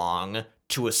belong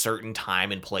to a certain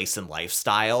time and place and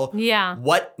lifestyle. Yeah.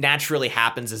 What naturally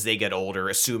happens as they get older,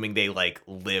 assuming they, like,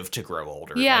 live to grow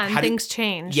older? Yeah, like, and things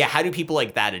change. Yeah, how do people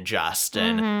like that adjust?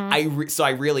 And so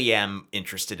I really am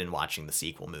interested in watching the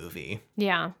sequel movie.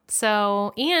 Yeah.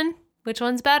 So, Ian, which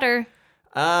one's better?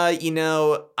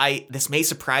 This may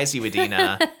surprise you,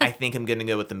 Adina. I think I'm gonna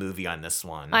go with the movie on this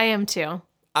one. I am too.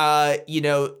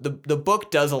 The book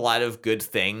does a lot of good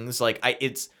things. Like,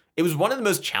 it was one of the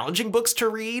most challenging books to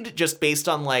read, just based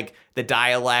on, like, the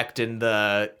dialect and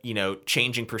the,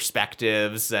 changing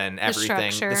perspectives and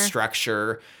everything, the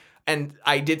structure. And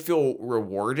I did feel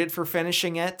rewarded for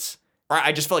finishing it. Or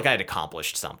I just felt like I had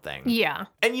accomplished something. Yeah.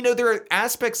 And, there are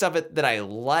aspects of it that I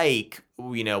like,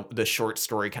 the short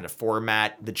story kind of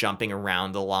format, the jumping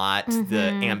around a lot, the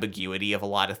ambiguity of a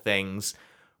lot of things.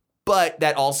 But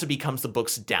that also becomes the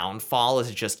book's downfall as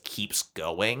it just keeps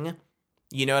going.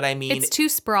 You know what I mean? It's too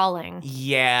sprawling.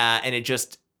 Yeah, and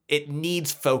it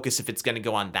needs focus if it's going to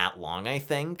go on that long, I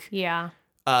think. Yeah.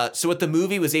 So what the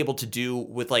movie was able to do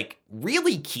with, like,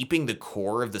 really keeping the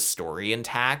core of the story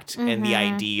intact and the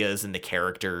ideas and the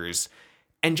characters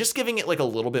and just giving it, like, a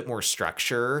little bit more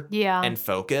structure and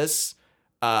focus,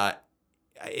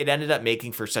 it ended up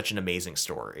making for such an amazing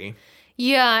story.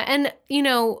 Yeah, and,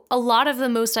 a lot of the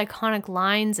most iconic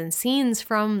lines and scenes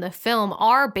from the film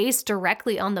are based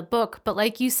directly on the book. But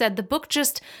like you said, the book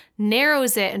just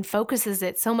narrows it and focuses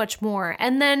it so much more,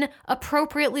 and then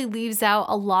appropriately leaves out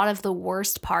a lot of the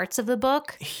worst parts of the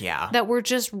book. Yeah. That were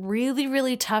just really,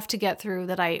 really tough to get through,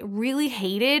 that I really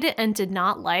hated and did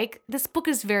not like. This book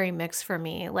is very mixed for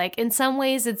me. Like, in some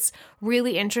ways, it's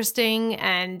really interesting,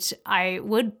 and I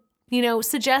would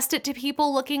suggest it to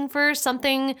people looking for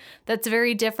something that's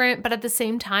very different. But at the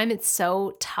same time, it's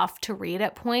so tough to read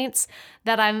at points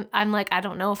that I'm like, I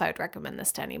don't know if I would recommend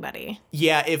this to anybody.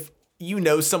 Yeah, if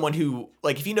someone who,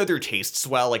 like, if their tastes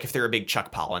well, like if they're a big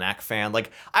Chuck Palahniuk fan, like,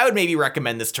 I would maybe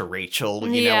recommend this to Rachel,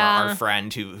 our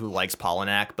friend who likes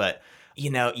Palahniuk. But,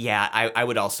 I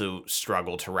would also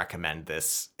struggle to recommend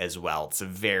this as well. But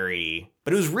it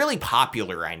was really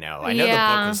popular, I know. I know the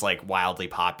book was, like, wildly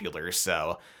popular,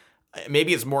 so...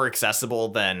 maybe it's more accessible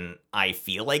than I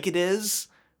feel like it is,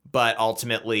 but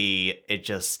ultimately it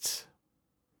just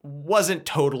wasn't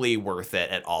totally worth it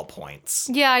at all points.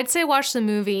 Yeah, I'd say watch the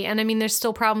movie. And I mean, there's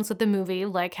still problems with the movie,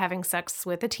 like having sex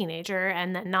with a teenager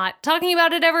and then not talking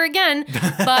about it ever again.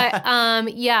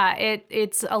 But yeah,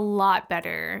 it's a lot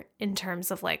better in terms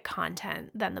of like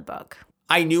content than the book.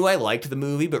 I knew I liked the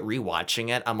movie, but rewatching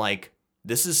it, I'm like,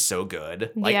 this is so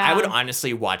good. Like, Yeah. I would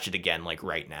honestly watch it again, like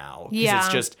right now. Because Yeah.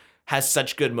 it's just has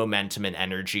such good momentum and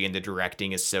energy, and the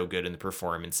directing is so good in the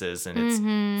performances, and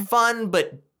it's fun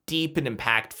but deep and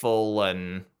impactful,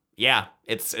 and yeah,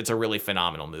 it's a really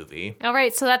phenomenal movie. All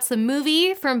right, so that's the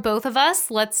movie from both of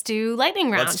us. Let's do lightning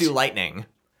round. Let's do lightning.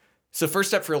 So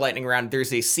first up for lightning round,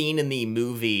 there's a scene in the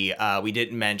movie we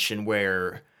didn't mention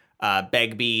where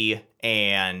Begbie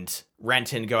and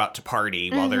Renton go out to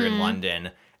party while they're in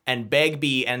London, and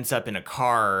Begbie ends up in a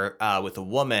car with a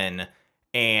woman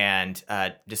and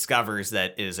discovers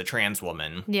that it is a trans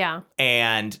woman. Yeah.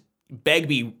 And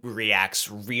Begbie reacts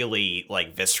really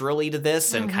like viscerally to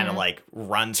this and kind of like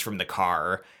runs from the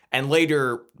car. And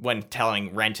later, when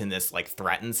telling Renton this, like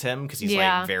threatens him because he's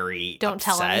like very Don't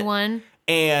upset. tell anyone.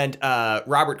 And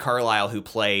Robert Carlyle, who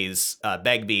plays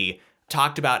Begbie,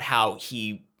 talked about how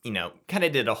he, you know, kind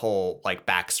of did a whole like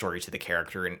backstory to the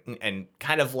character and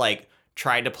kind of like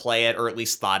tried to play it, or at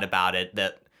least thought about it,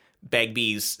 that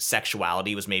Begbie's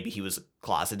sexuality was maybe he was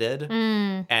closeted.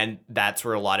 And that's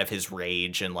where a lot of his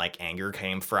rage and like anger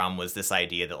came from, was this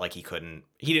idea that like he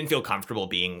didn't feel comfortable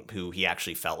being who he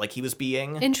actually felt like he was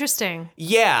being. Interesting.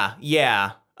 Yeah.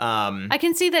 I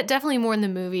can see that definitely more in the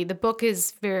movie. The book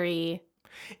is very...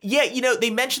 Yeah, you know, they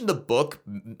mentioned the book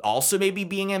also maybe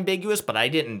being ambiguous, but I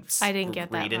didn't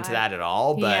get that read into vibe. that at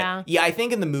all. But Yeah. I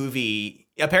think in the movie,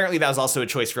 apparently that was also a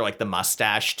choice for like the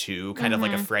mustache too, kind of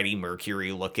like a Freddie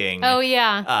Mercury looking Oh,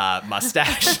 yeah.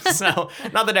 mustache. So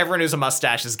not that everyone who's a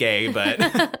mustache is gay,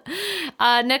 but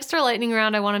Next, our lightning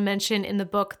round, I want to mention in the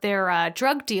book, their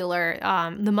drug dealer,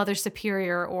 the Mother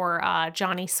Superior, or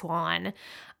Johnny Swan,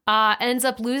 ends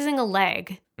up losing a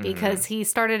leg because he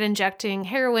started injecting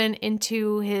heroin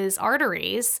into his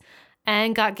arteries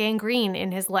and got gangrene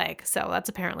in his leg. So that's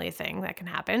apparently a thing that can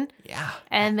happen. yeah.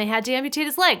 And they had to amputate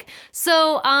his leg.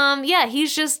 So, yeah,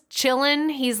 he's just chilling.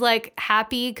 He's like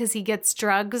happy because he gets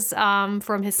drugs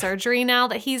from his surgery now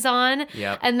that he's on.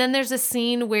 Yep. And then there's a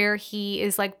scene where he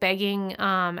is like begging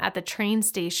at the train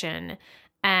station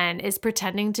and is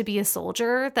pretending to be a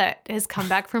soldier that has come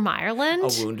back from Ireland.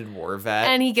 A wounded war vet.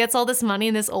 And he gets all this money,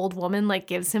 and this old woman like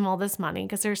gives him all this money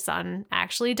because her son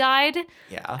actually died.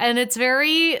 yeah. And it's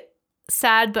very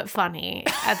sad but funny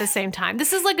at the same time.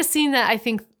 This is like a scene that I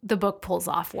think the book pulls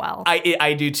off well.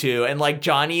 I do too. And like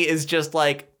Johnny is just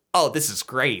like, oh, this is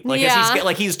great. Like,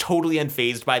 Yeah. he's totally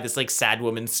unfazed by this like sad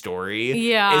woman's story.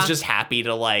 Yeah. Is just happy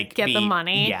to like Get the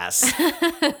money. Yes.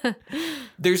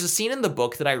 There's a scene in the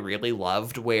book that I really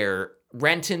loved where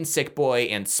Renton, Sick Boy,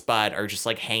 and Spud are just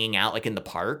like hanging out like in the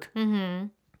park. Mm-hmm.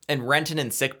 And Renton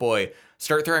and Sick Boy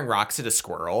start throwing rocks at a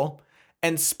squirrel.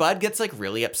 And Spud gets like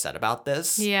really upset about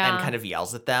this Yeah. and kind of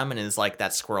yells at them and is like,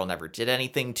 that squirrel never did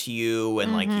anything to you.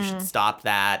 And like, you should stop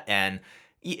that. And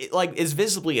like is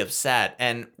visibly upset.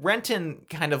 And Renton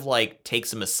kind of like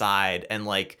takes him aside and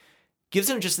like gives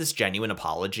him just this genuine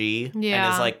apology. Yeah.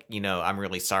 And is like, you know, I'm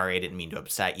really sorry. I didn't mean to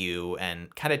upset you.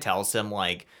 And kind of tells him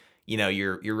like, you know,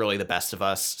 you're really the best of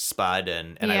us, Spud.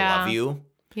 And Yeah. I love you.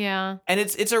 Yeah. And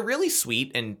it's a really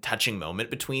sweet and touching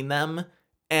moment between them.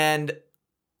 And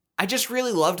I just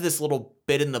really loved this little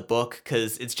bit in the book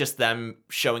because it's just them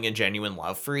showing a genuine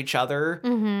love for each other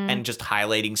and just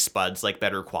highlighting Spud's like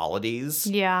better qualities.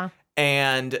 Yeah.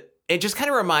 And it just kind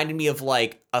of reminded me of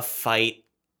like a fight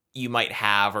you might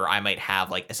have or I might have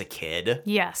like as a kid.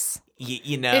 Yes.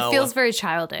 You know? It feels very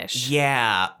childish.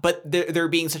 Yeah, but there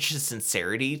being such a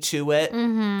sincerity to it,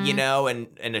 you know, and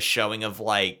a showing of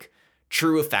like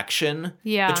true affection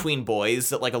Yeah. between boys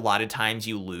that like a lot of times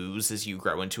you lose as you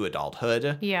grow into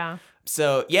adulthood. Yeah.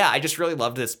 So yeah, I just really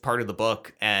loved this part of the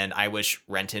book, and I wish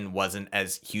Renton wasn't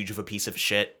as huge of a piece of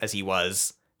shit as he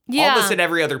was Yeah. almost at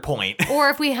every other point. Or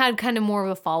if we had kind of more of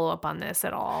a follow-up on this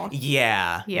at all.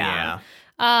 Yeah.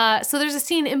 So there's a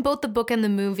scene in both the book and the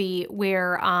movie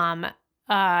where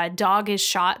Dog is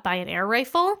shot by an air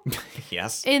rifle.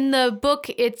 Yes. In the book,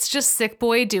 it's just Sick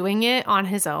Boy doing it on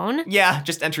his own. Yeah,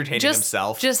 just entertaining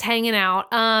himself. Just hanging out.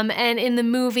 And in the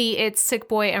movie, it's Sick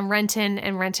Boy and Renton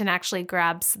actually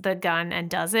grabs the gun and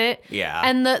does it. Yeah.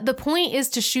 And the point is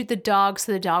to shoot the dog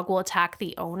so the dog will attack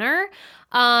the owner.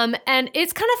 And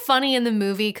it's kind of funny in the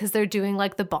movie because they're doing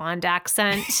like the Bond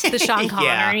accent, the Sean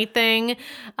Connery thing.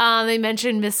 They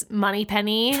mentioned Miss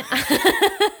Moneypenny.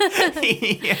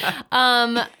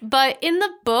 But in the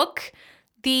book,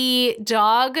 the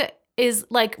dog is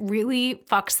like really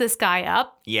fucks this guy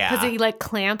up. Yeah. Because he like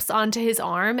clamps onto his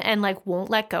arm and like won't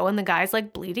let go, and the guy's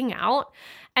like bleeding out.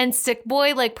 And Sick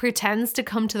Boy like pretends to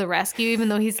come to the rescue even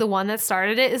though he's the one that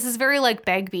started it. This is very like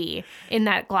Begbie in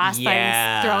that glass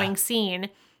that he's throwing scene.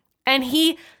 And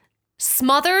he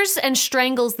smothers and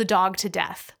strangles the dog to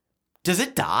death. Does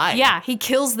it die? Yeah, he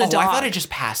kills the dog. I thought it just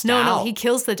passed out. No, he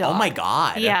kills the dog. Oh my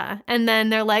God. Yeah. And then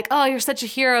they're like, oh, you're such a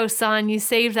hero, son. You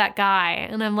saved that guy.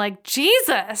 And I'm like,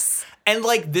 Jesus. And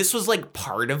like, this was like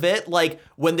part of it. Like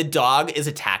when the dog is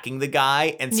attacking the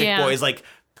guy and Sick Boy is like,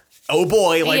 oh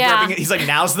boy, like rubbing it. He's like,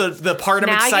 now's the part I'm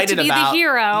excited about. The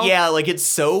hero. Yeah, like it's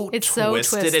so so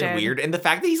twisted and weird. And the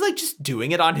fact that he's like just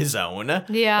doing it on his own.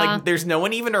 Yeah. Like there's no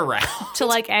one even around. To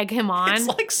like egg him on. It's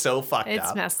like so fucked up.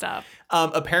 It's messed up.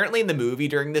 Apparently in the movie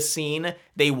during this scene,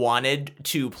 they wanted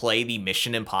to play the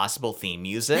Mission Impossible theme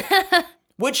music,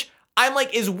 which I'm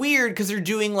like is weird because they're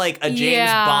doing like a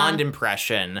James Bond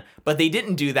impression, but they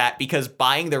didn't do that because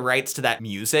buying the rights to that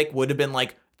music would have been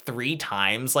like 3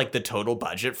 times like the total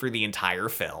budget for the entire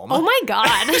film. Oh my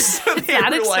God. So is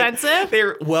that expensive?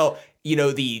 Well, you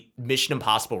know, the Mission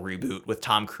Impossible reboot with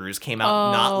Tom Cruise came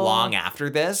out not long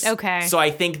after this. Okay. So I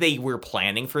think they were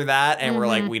planning for that and we're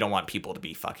like, we don't want people to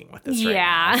be fucking with this right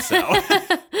now. So.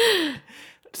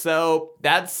 So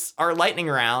that's our lightning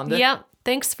round. Yep.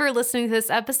 Thanks for listening to this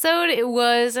episode. It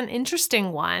was an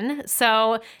interesting one.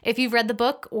 So if you've read the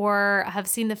book or have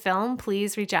seen the film,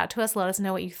 please reach out to us. Let us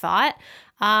know what you thought.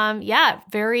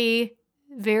 Very,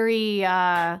 very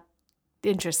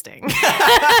interesting.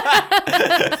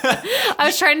 I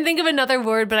was trying to think of another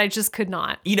word, but I just could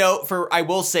not. You know, I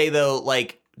will say though,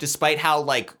 like, despite how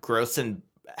like gross and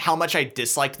how much I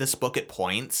disliked this book at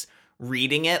points,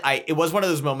 reading it, it was one of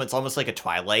those moments almost like a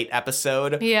Twilight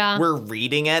episode. Yeah. Where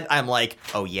reading it, I'm like,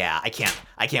 oh yeah, I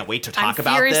can't wait to talk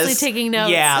about this. Furiously taking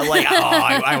notes. Yeah, like,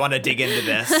 I want to dig into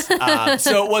this.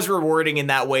 So it was rewarding in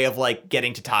that way of like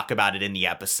getting to talk about it in the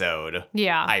episode.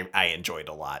 Yeah. I enjoyed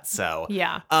a lot. So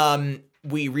yeah.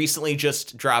 We recently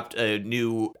just dropped a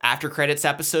new after credits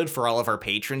episode for all of our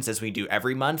patrons as we do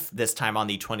every month, this time on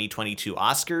the 2022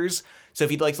 Oscars. So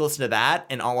if you'd like to listen to that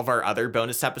and all of our other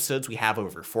bonus episodes, we have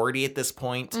over 40 at this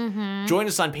point. Join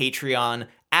us on Patreon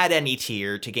at any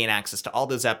tier to gain access to all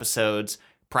those episodes,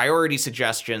 priority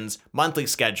suggestions, monthly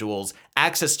schedules,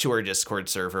 access to our Discord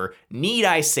server. Need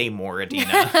I say more,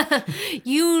 Adina?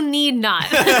 You need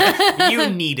not. You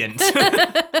needn't.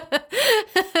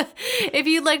 If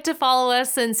you'd like to follow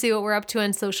us and see what we're up to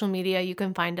on social media, you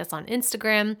can find us on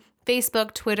Instagram,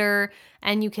 Facebook, Twitter,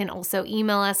 and you can also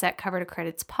email us at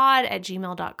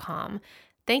covertocreditspod@gmail.com.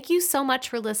 Thank you so much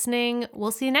for listening.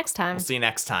 We'll see you next time. We'll see you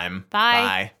next time. Bye.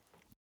 Bye.